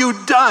 what have you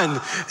done?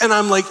 And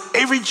I'm like,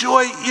 Avery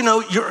Joy,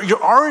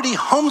 you're already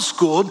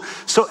homeschooled,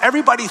 so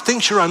everybody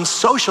thinks you're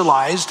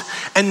unsocialized,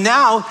 and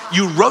now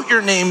you wrote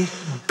your name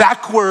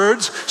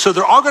backwards, so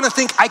they're all gonna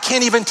think I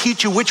can't even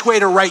teach you which way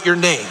to write your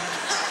name.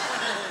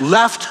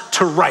 Left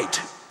to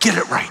right, get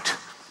it right.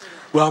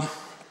 Well,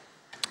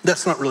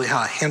 that's not really how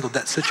I handled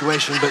that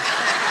situation, but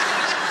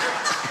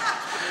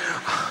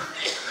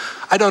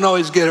I don't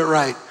always get it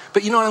right.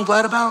 But you know what I'm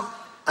glad about?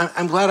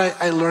 I'm glad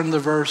I learned the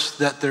verse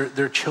that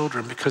they're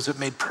children, because it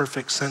made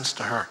perfect sense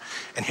to her.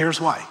 And here's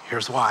why.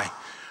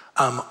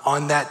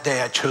 On that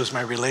day, I chose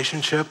my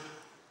relationship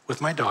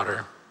with my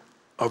daughter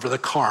over the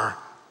car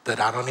that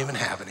I don't even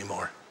have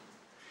anymore.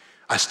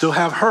 I still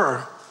have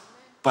her,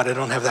 but I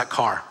don't have that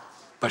car.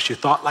 But she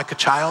thought like a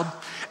child,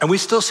 and we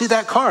still see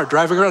that car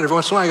driving around every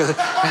once in a while.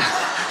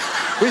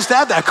 We used to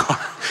have that car.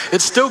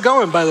 It's still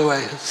going, by the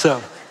way. So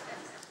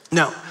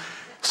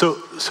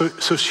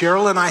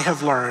Cheryl and I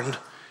have learned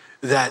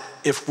that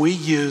if we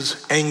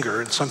use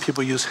anger, and some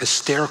people use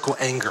hysterical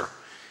anger,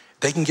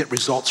 they can get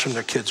results from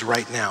their kids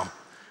right now.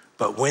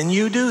 But when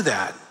you do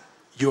that,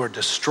 you are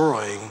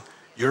destroying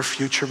your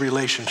future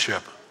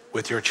relationship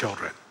with your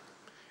children.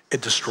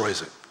 It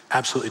destroys it,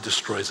 absolutely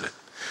destroys it.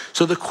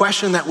 So the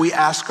question that we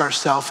ask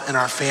ourselves and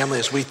our family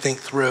as we think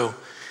through,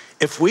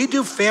 if we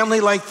do family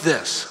like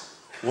this,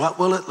 what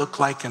will it look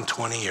like in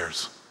 20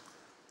 years?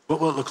 What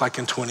will it look like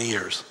in 20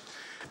 years?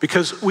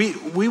 Because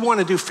we want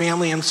to do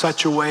family in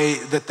such a way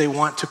that they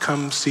want to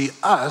come see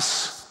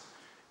us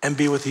and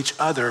be with each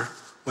other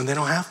when they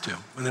don't have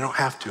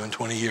to in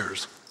 20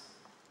 years.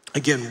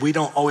 Again, we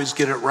don't always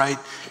get it right.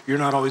 You're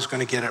not always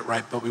going to get it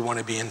right, but we want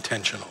to be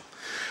intentional.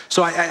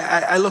 So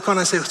I look on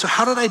and say, so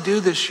how did I do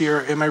this year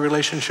in my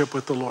relationship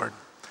with the Lord?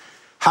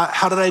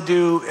 How did I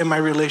do in my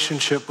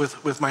relationship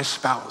with my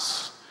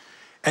spouse?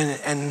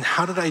 And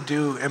how did I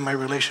do in my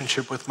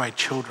relationship with my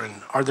children?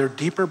 Are there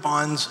deeper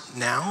bonds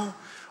now?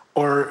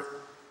 Or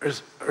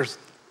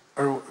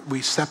are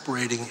we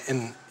separating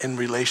in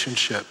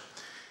relationship?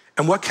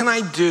 And what can I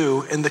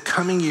do in the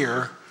coming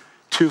year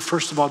to,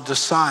 first of all,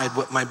 decide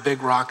what my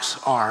big rocks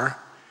are,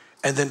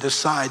 and then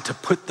decide to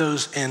put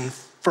those in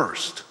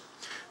first?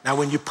 Now,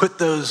 when you put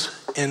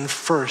those in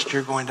first,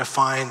 you're going to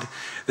find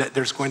that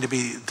there's going to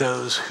be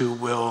those who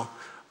will,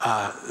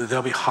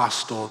 they'll be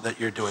hostile that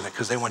you're doing it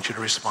because they want you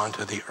to respond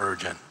to the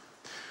urgent.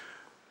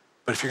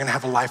 But if you're gonna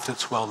have a life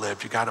that's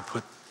well-lived, you gotta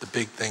put the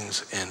big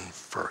things in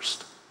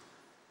first.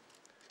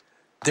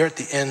 There at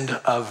the end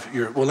of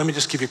let me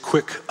just give you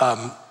quick,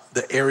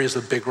 the areas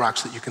of big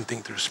rocks that you can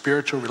think through: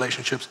 spiritual,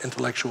 relationships,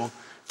 intellectual,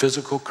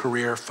 physical,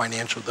 career,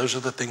 financial. Those are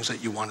the things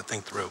that you wanna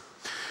think through.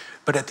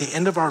 But at the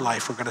end of our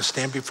life, we're gonna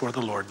stand before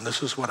the Lord, and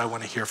this is what I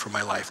wanna hear for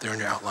my life there in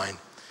your outline.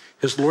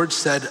 His Lord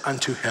said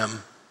unto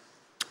him,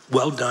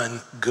 well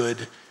done,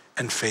 good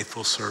and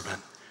faithful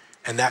servant.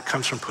 And that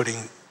comes from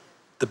putting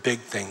the big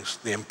things,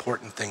 the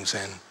important things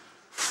in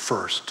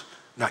first,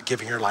 not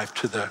giving your life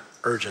to the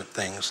urgent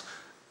things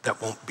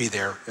that won't be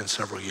there in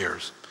several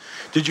years.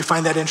 Did you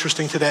find that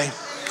interesting today?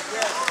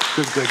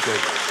 Good.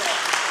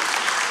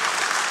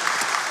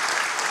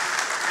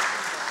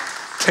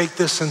 Take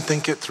this and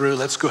think it through.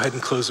 Let's go ahead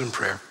and close in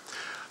prayer.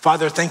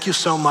 Father, thank you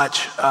so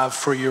much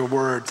for your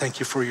word. Thank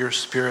you for your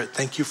spirit.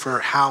 Thank you for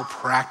how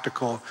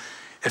practical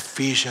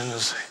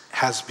Ephesians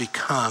has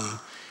become.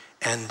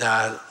 And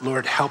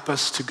Lord, help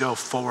us to go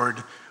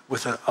forward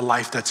with a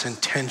life that's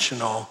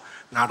intentional,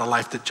 not a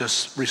life that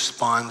just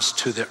responds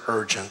to the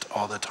urgent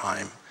all the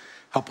time.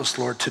 Help us,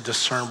 Lord, to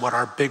discern what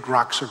our big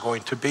rocks are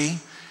going to be,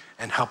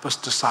 and help us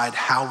decide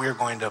how we're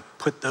going to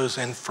put those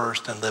in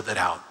first and live it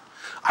out.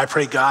 I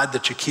pray, God,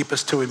 that you keep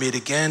us till we meet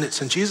again.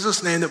 It's in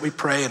Jesus' name that we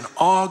pray, and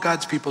all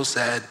God's people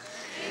said,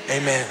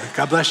 amen.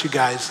 God bless you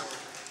guys.